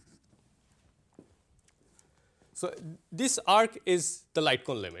 So this arc is the light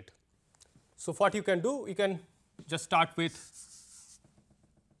cone limit. So what you can do, you can just start with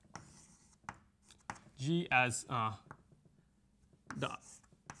g as the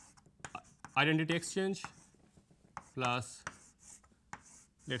identity exchange plus,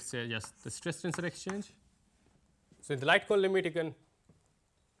 let us say, just the stress tensor exchange. So in the light cone limit, you can,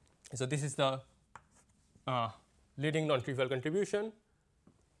 so this is the leading non-trivial contribution.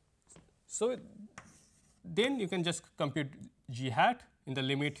 So then you can just compute g hat in the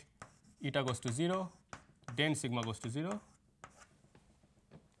limit eta goes to 0, then sigma goes to 0.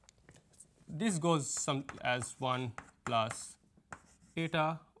 This goes some as 1 plus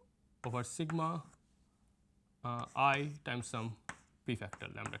eta over sigma I times some p factor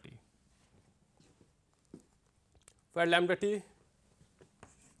lambda t, where lambda t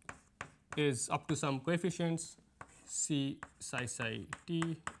is up to some coefficients c psi psi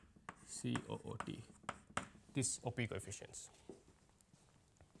t, c o o t, these OP coefficients.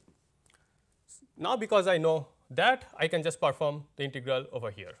 Now, because I know that, I can just perform the integral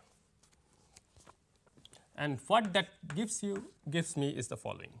over here, and what that gives me is the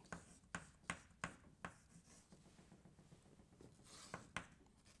following.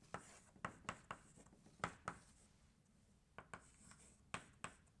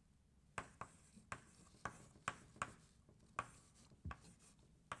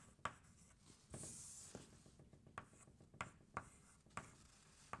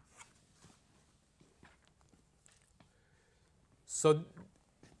 So,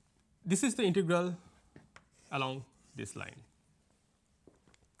 this is the integral along this line,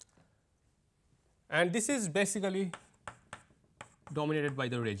 and this is basically dominated by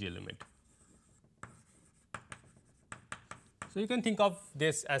the radial limit. So, you can think of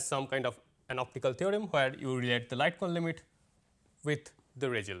this as some kind of an optical theorem where you relate the light cone limit with the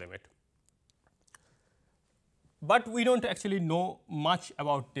radial limit, but we do not actually know much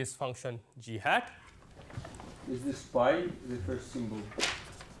about this function g hat. Is this pi the first symbol?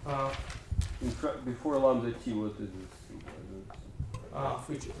 Before lambda t, what is this symbol?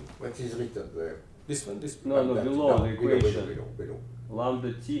 What is written there? This one, this No, below the equation. Below.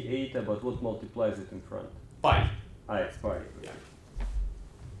 Lambda t eta, but what multiplies it in front? pi. Ah, it's pi. Yeah.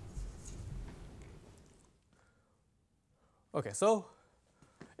 Okay, so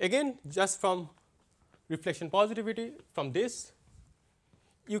again, just from reflection positivity, from this,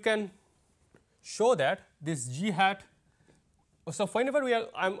 you can show that this g hat. So, whenever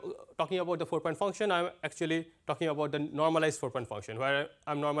I am talking about the 4-point function, I am actually talking about the normalized 4-point function, where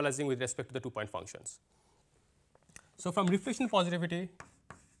I am normalizing with respect to the 2-point functions. So, from reflection positivity,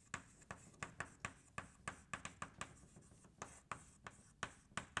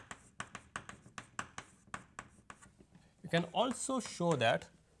 you can also show that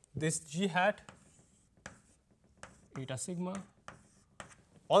this g hat eta sigma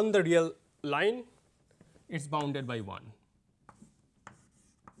on the real line is bounded by 1.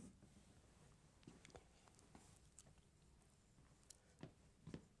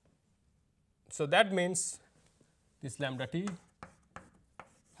 So, that means this lambda t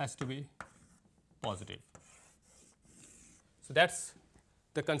has to be positive. So, that is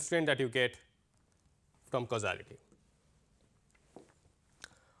the constraint that you get from causality.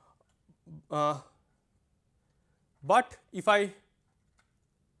 But if I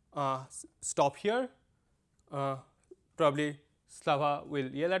stop here, probably Slava will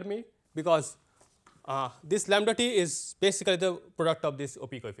yell at me, because this lambda t is basically the product of these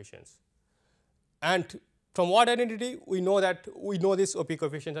OP coefficients. And from what identity we know that we know this OP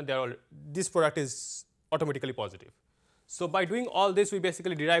coefficients, and they are all, this product is automatically positive. So, by doing all this, we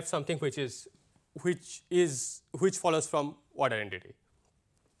basically derive something which follows from what identity.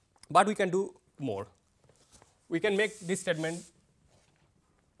 But we can do more. We can make this statement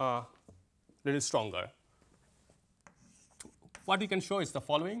little stronger. What we can show is the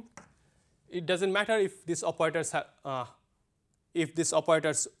following. It does not matter if these operators have, if these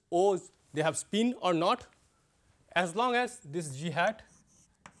operators O, they have spin or not, as long as this g hat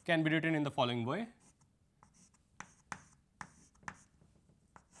can be written in the following way.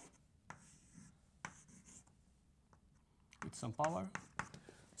 With some power.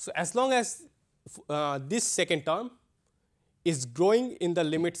 So, as long as this second term is growing in the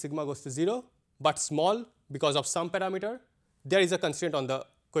limit sigma goes to 0, but small because of some parameter, there is a constraint on the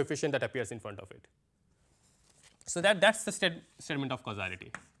coefficient that appears in front of it. So, that is the statement of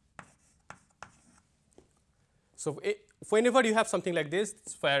causality. So, whenever you have something like this,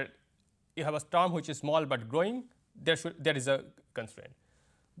 where you have a term which is small but growing, there is a constraint.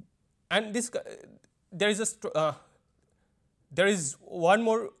 And this there is one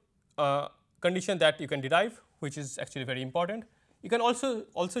more condition that you can derive, which is actually very important. You can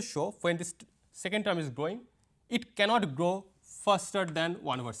also show when this second term is growing, it cannot grow faster than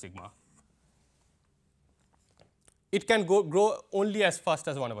 1 over sigma. It can grow only as fast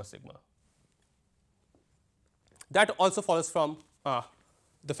as 1 over sigma. That also follows from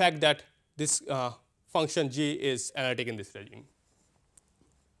the fact that this function g is analytic in this regime.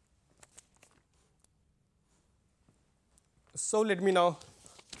 So, let me now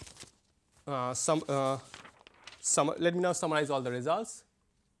summarize all the results.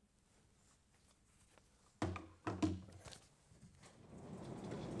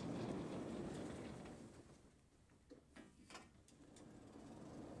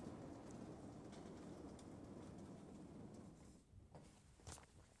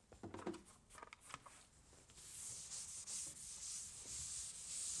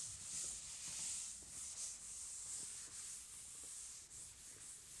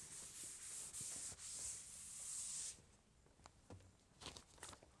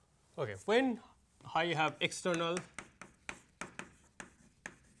 Okay, when I have external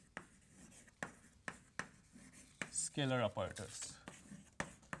scalar operators,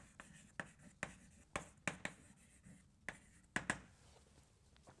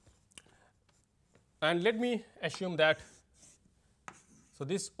 and let me assume that, so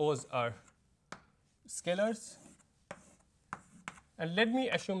these O's are scalars, and let me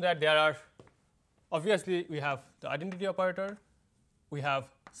assume that there are, obviously we have the identity operator, we have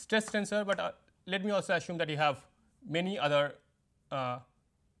stress tensor, but let me also assume that you have many other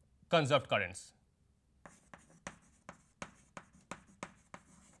conserved currents.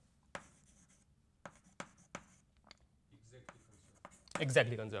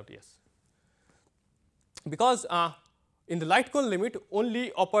 Exactly conserved, yes. Because in the light cone limit,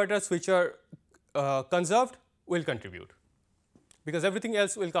 only operators which are conserved will contribute, because everything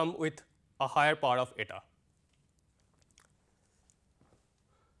else will come with a higher power of eta.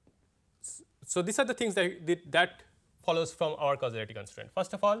 So these are the things that follows from our causality constraint.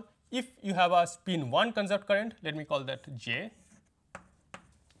 First of all, if you have a spin 1 conserved current, let me call that J,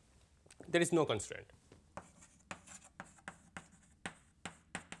 there is no constraint.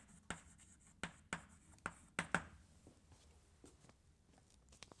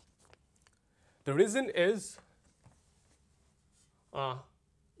 The reason is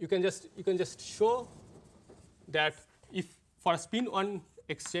you can just show that if for a spin 1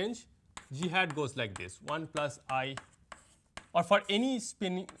 exchange, G hat goes like this, 1 plus I, or for any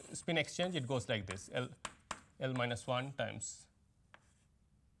spin exchange it goes like this, L minus 1 times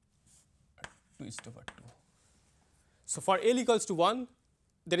 2/2. So for L equals to 1,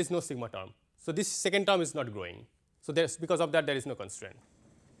 there is no sigma term. So this second term is not growing. So there's, because of that, there is no constraint.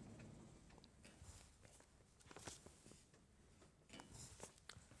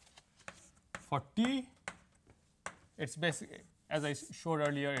 For T, it's basically, as I showed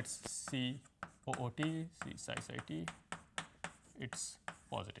earlier, it's C OOT, C psi psi T, it's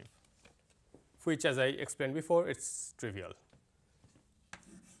positive, which, as I explained before, it's trivial.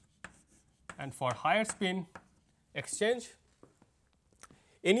 And for higher spin exchange,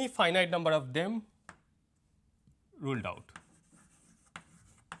 any finite number of them ruled out.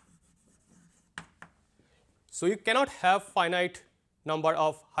 So you cannot have finite number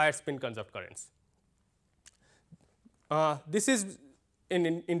of higher spin conserved currents. This is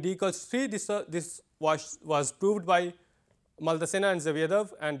in D equals 3. This was proved by Maldacena and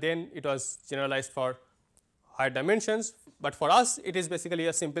Zaviadov, and then it was generalized for higher dimensions. But for us, it is basically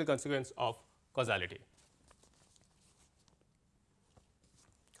a simple consequence of causality.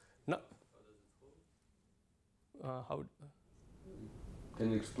 Now, how?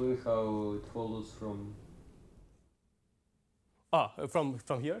 Can you explain how it follows from?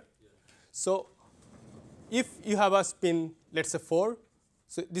 From here. Yeah. So if you have a spin, let's say 4,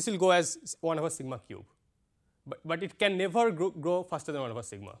 so this will go as 1 over sigma cube, but it can never grow faster than 1 over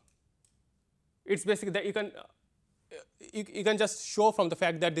sigma. It's basically that you can just show from the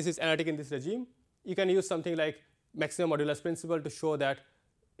fact that this is analytic in this regime. You can use something like maximum modulus principle to show that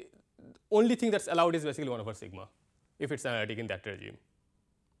only thing that's allowed is basically 1 over sigma if it's analytic in that regime.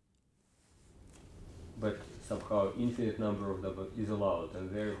 But somehow infinite number of them is allowed, and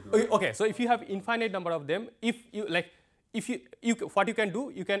there. Okay, so if you have infinite number of them, if you what you can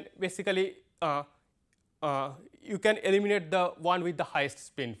do, you can basically you can eliminate the one with the highest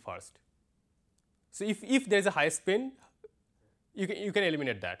spin first. So if there is a highest spin, you can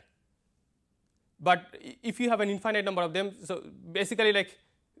eliminate that. But if you have an infinite number of them, so basically like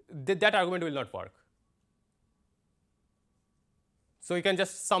that argument will not work. So you can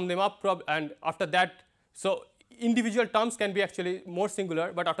just sum them up, and after that, so individual terms can be actually more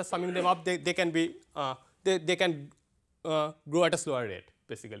singular, but after summing them up, they can be they can grow at a slower rate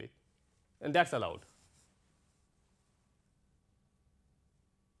basically, and that's allowed.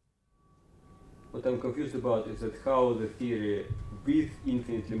 What I'm confused about is that how the theory with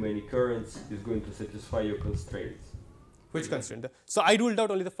infinitely many currents is going to satisfy your constraints. Which constraint? So I ruled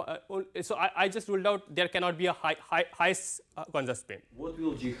out only the. So I just ruled out there cannot be a high conserved spin. What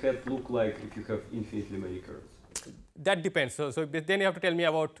will G hat look like if you have infinitely many currents? That depends. So then you have to tell me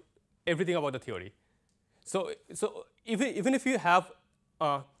about everything about the theory. So even if you have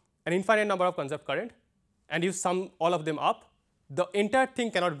an infinite number of conserved current and you sum all of them up, the entire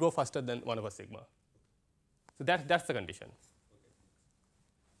thing cannot grow faster than 1 over sigma. So that's the condition.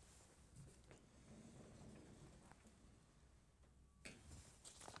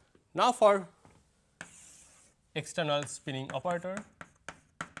 Now for external spinning operator,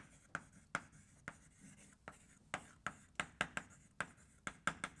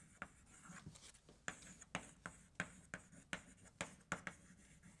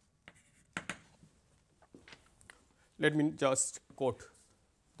 let me just quote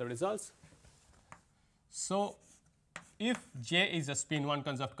the results. So, if J is a spin 1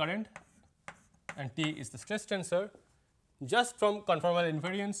 conserved current and T is the stress tensor, just from conformal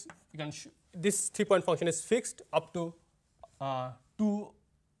invariance you can this 3-point function is fixed up to 2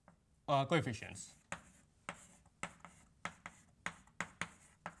 coefficients.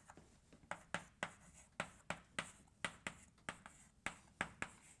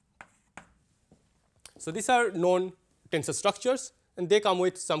 So, these are known tensor structures and they come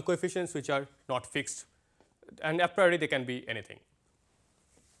with some coefficients which are not fixed, and a priori they can be anything.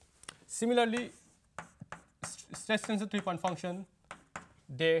 Similarly, stress tensor 3-point function,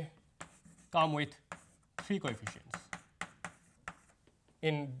 they come with 3 coefficients.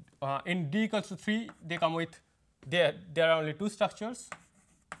 In D equals to 3, they come with there are only 2 structures.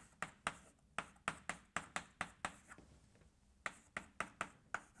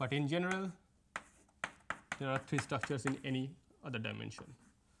 But in general, there are 3 structures in any other dimension.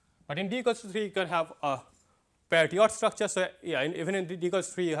 But in D equals to 3, you can have a parity odd structure. So, yeah, even in D equals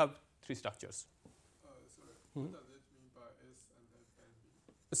to 3, you have 3 structures. Sorry, what does it mean by S and F and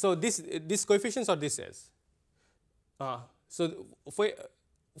B? So, these coefficients are this S. So,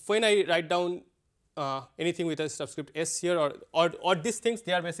 when I write down anything with a subscript S here or these things,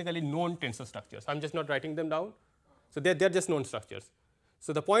 they are basically known tensor structures. I am just not writing them down. So, they are just known structures.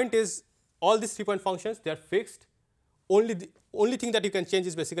 So, the point is all these 3-point functions, they are fixed. The only thing that you can change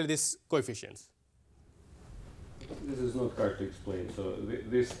is basically these coefficients. This is not hard to explain. So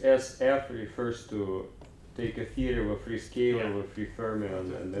this SF refers to take a theory of a free scalar of a free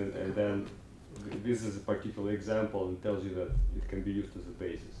fermion, and then this is a particular example and tells you that it can be used as a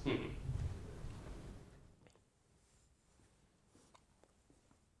basis.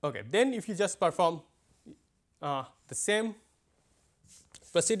 Okay, then if you just perform the same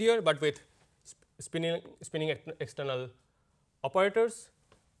procedure, but with spinning external operators,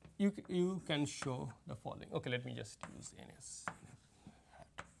 you can show the following. Okay, let me just use NS.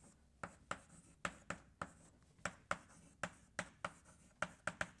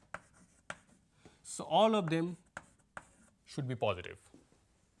 So, all of them should be positive.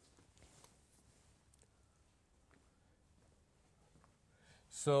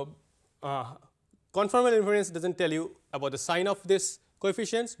 So, conformal invariance does not tell you about the sign of this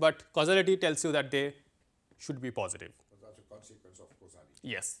coefficients, but causality tells you that they should be positive. So that's a consequence of causality.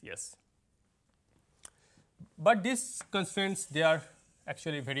 Yes, yes. But these constraints, they are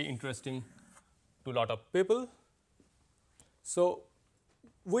actually very interesting to a lot of people. So,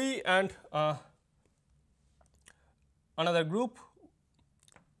 we and another group,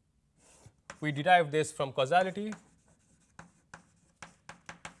 we derived this from causality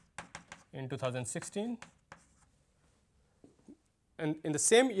in 2016. And in the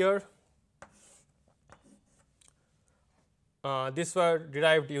same year, these were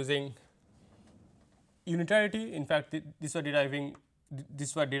derived using unitarity. In fact, these were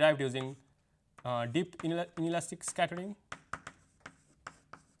derived using deep inelastic scattering.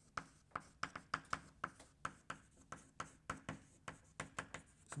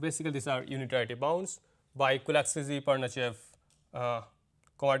 So, basically these are unitarity bounds by Kulakshizy, Parnachev,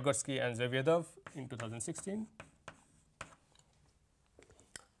 Komartgorsky and Zvevedov in 2016.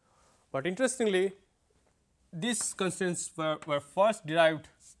 But interestingly, these constraints were first derived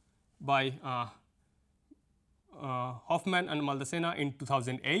by Hoffman and Maldacena in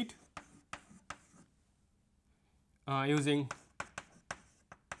 2008 using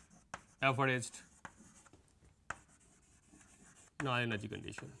averaged null energy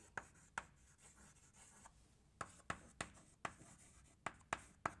condition.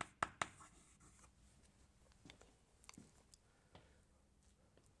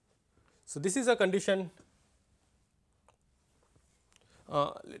 So, this is a condition.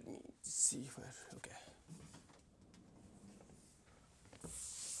 Let me see where. Okay.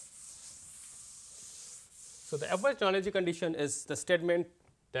 So, the average analogy condition is the statement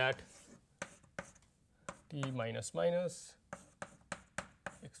that T minus minus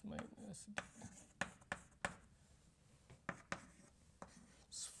x minus d,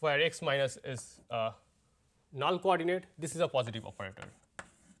 where x minus is a null coordinate. This is a positive operator.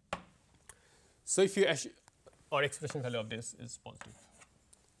 So, if you or expression value of this is positive.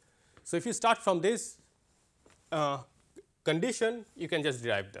 So, if you start from this condition, you can just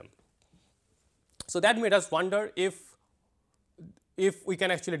derive them. So, that made us wonder if we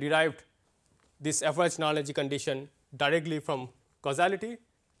can actually derive this average null energy condition directly from causality,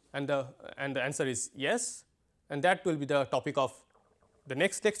 and the answer is yes, and that will be the topic of the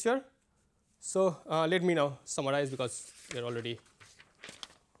next lecture. So, let me now summarize because we are already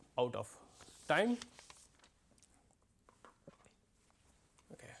out of time.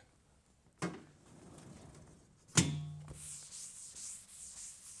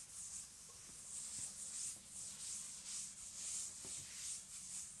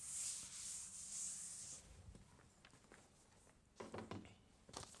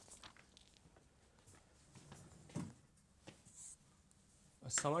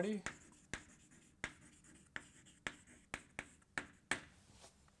 summary.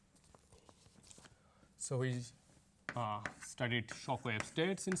 So, we studied shockwave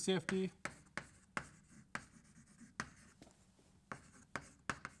states in CFT.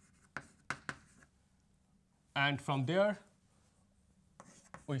 And from there,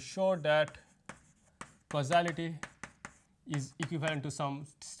 we showed that causality is equivalent to some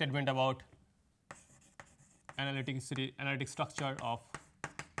statement about analytic structure of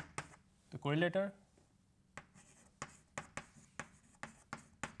the correlator.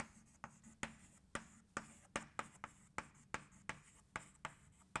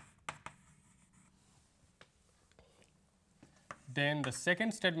 Then the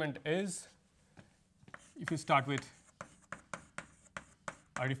second statement is, if you start with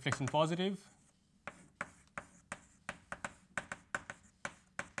a reflection positive,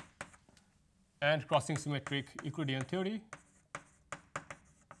 and crossing symmetric Euclidean theory,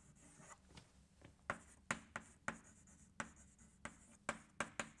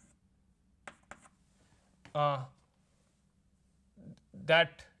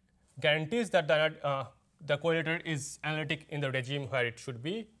 that guarantees that the correlator is analytic in the regime where it should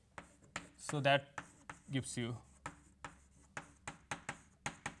be. So, that gives you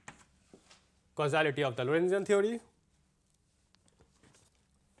causality of the Lorentzian theory.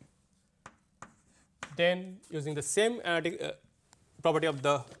 Then, using the same analytic property of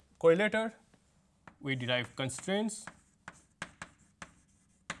the correlator, we derive constraints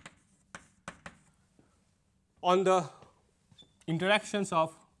on the interactions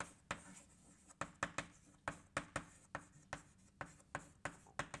of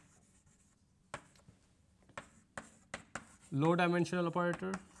low dimensional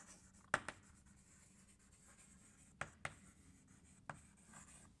operator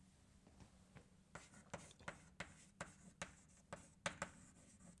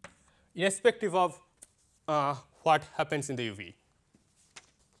irrespective of what happens in the UV.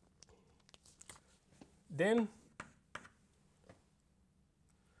 Then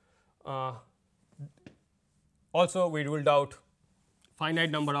also we ruled out finite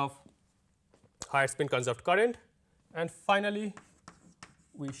number of higher spin conserved current, and finally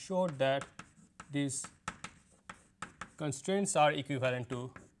we showed that these constraints are equivalent to,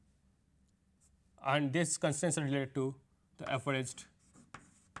 and these constraints are related to the averaged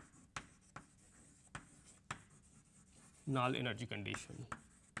null energy condition.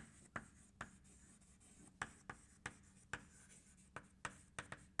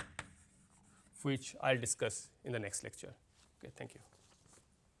 Which I will discuss in the next lecture. Okay, thank you.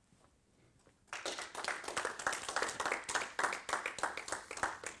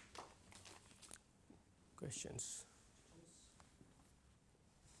 Questions?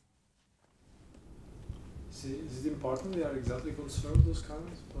 See, is it important they are exactly conserved, those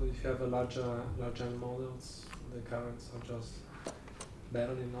currents? Or if you have a large N models, the currents are just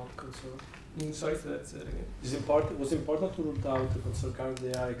barely not conserved? Sorry for that, say that again. Is important, was important to rule out the conserved currents,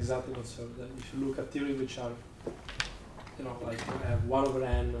 they are exactly conserved. And if you look at theory which are, you know, like you have 1 over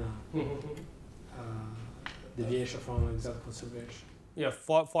n deviation from exact conservation. Yeah,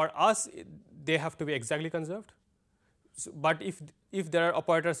 for us they have to be exactly conserved. So, but if there are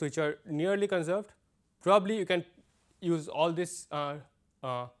operators which are nearly conserved, probably you can use all these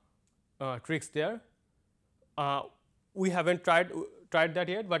tricks there. We haven't tried that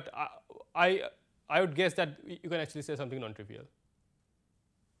yet, but I would guess that you can actually say something non-trivial.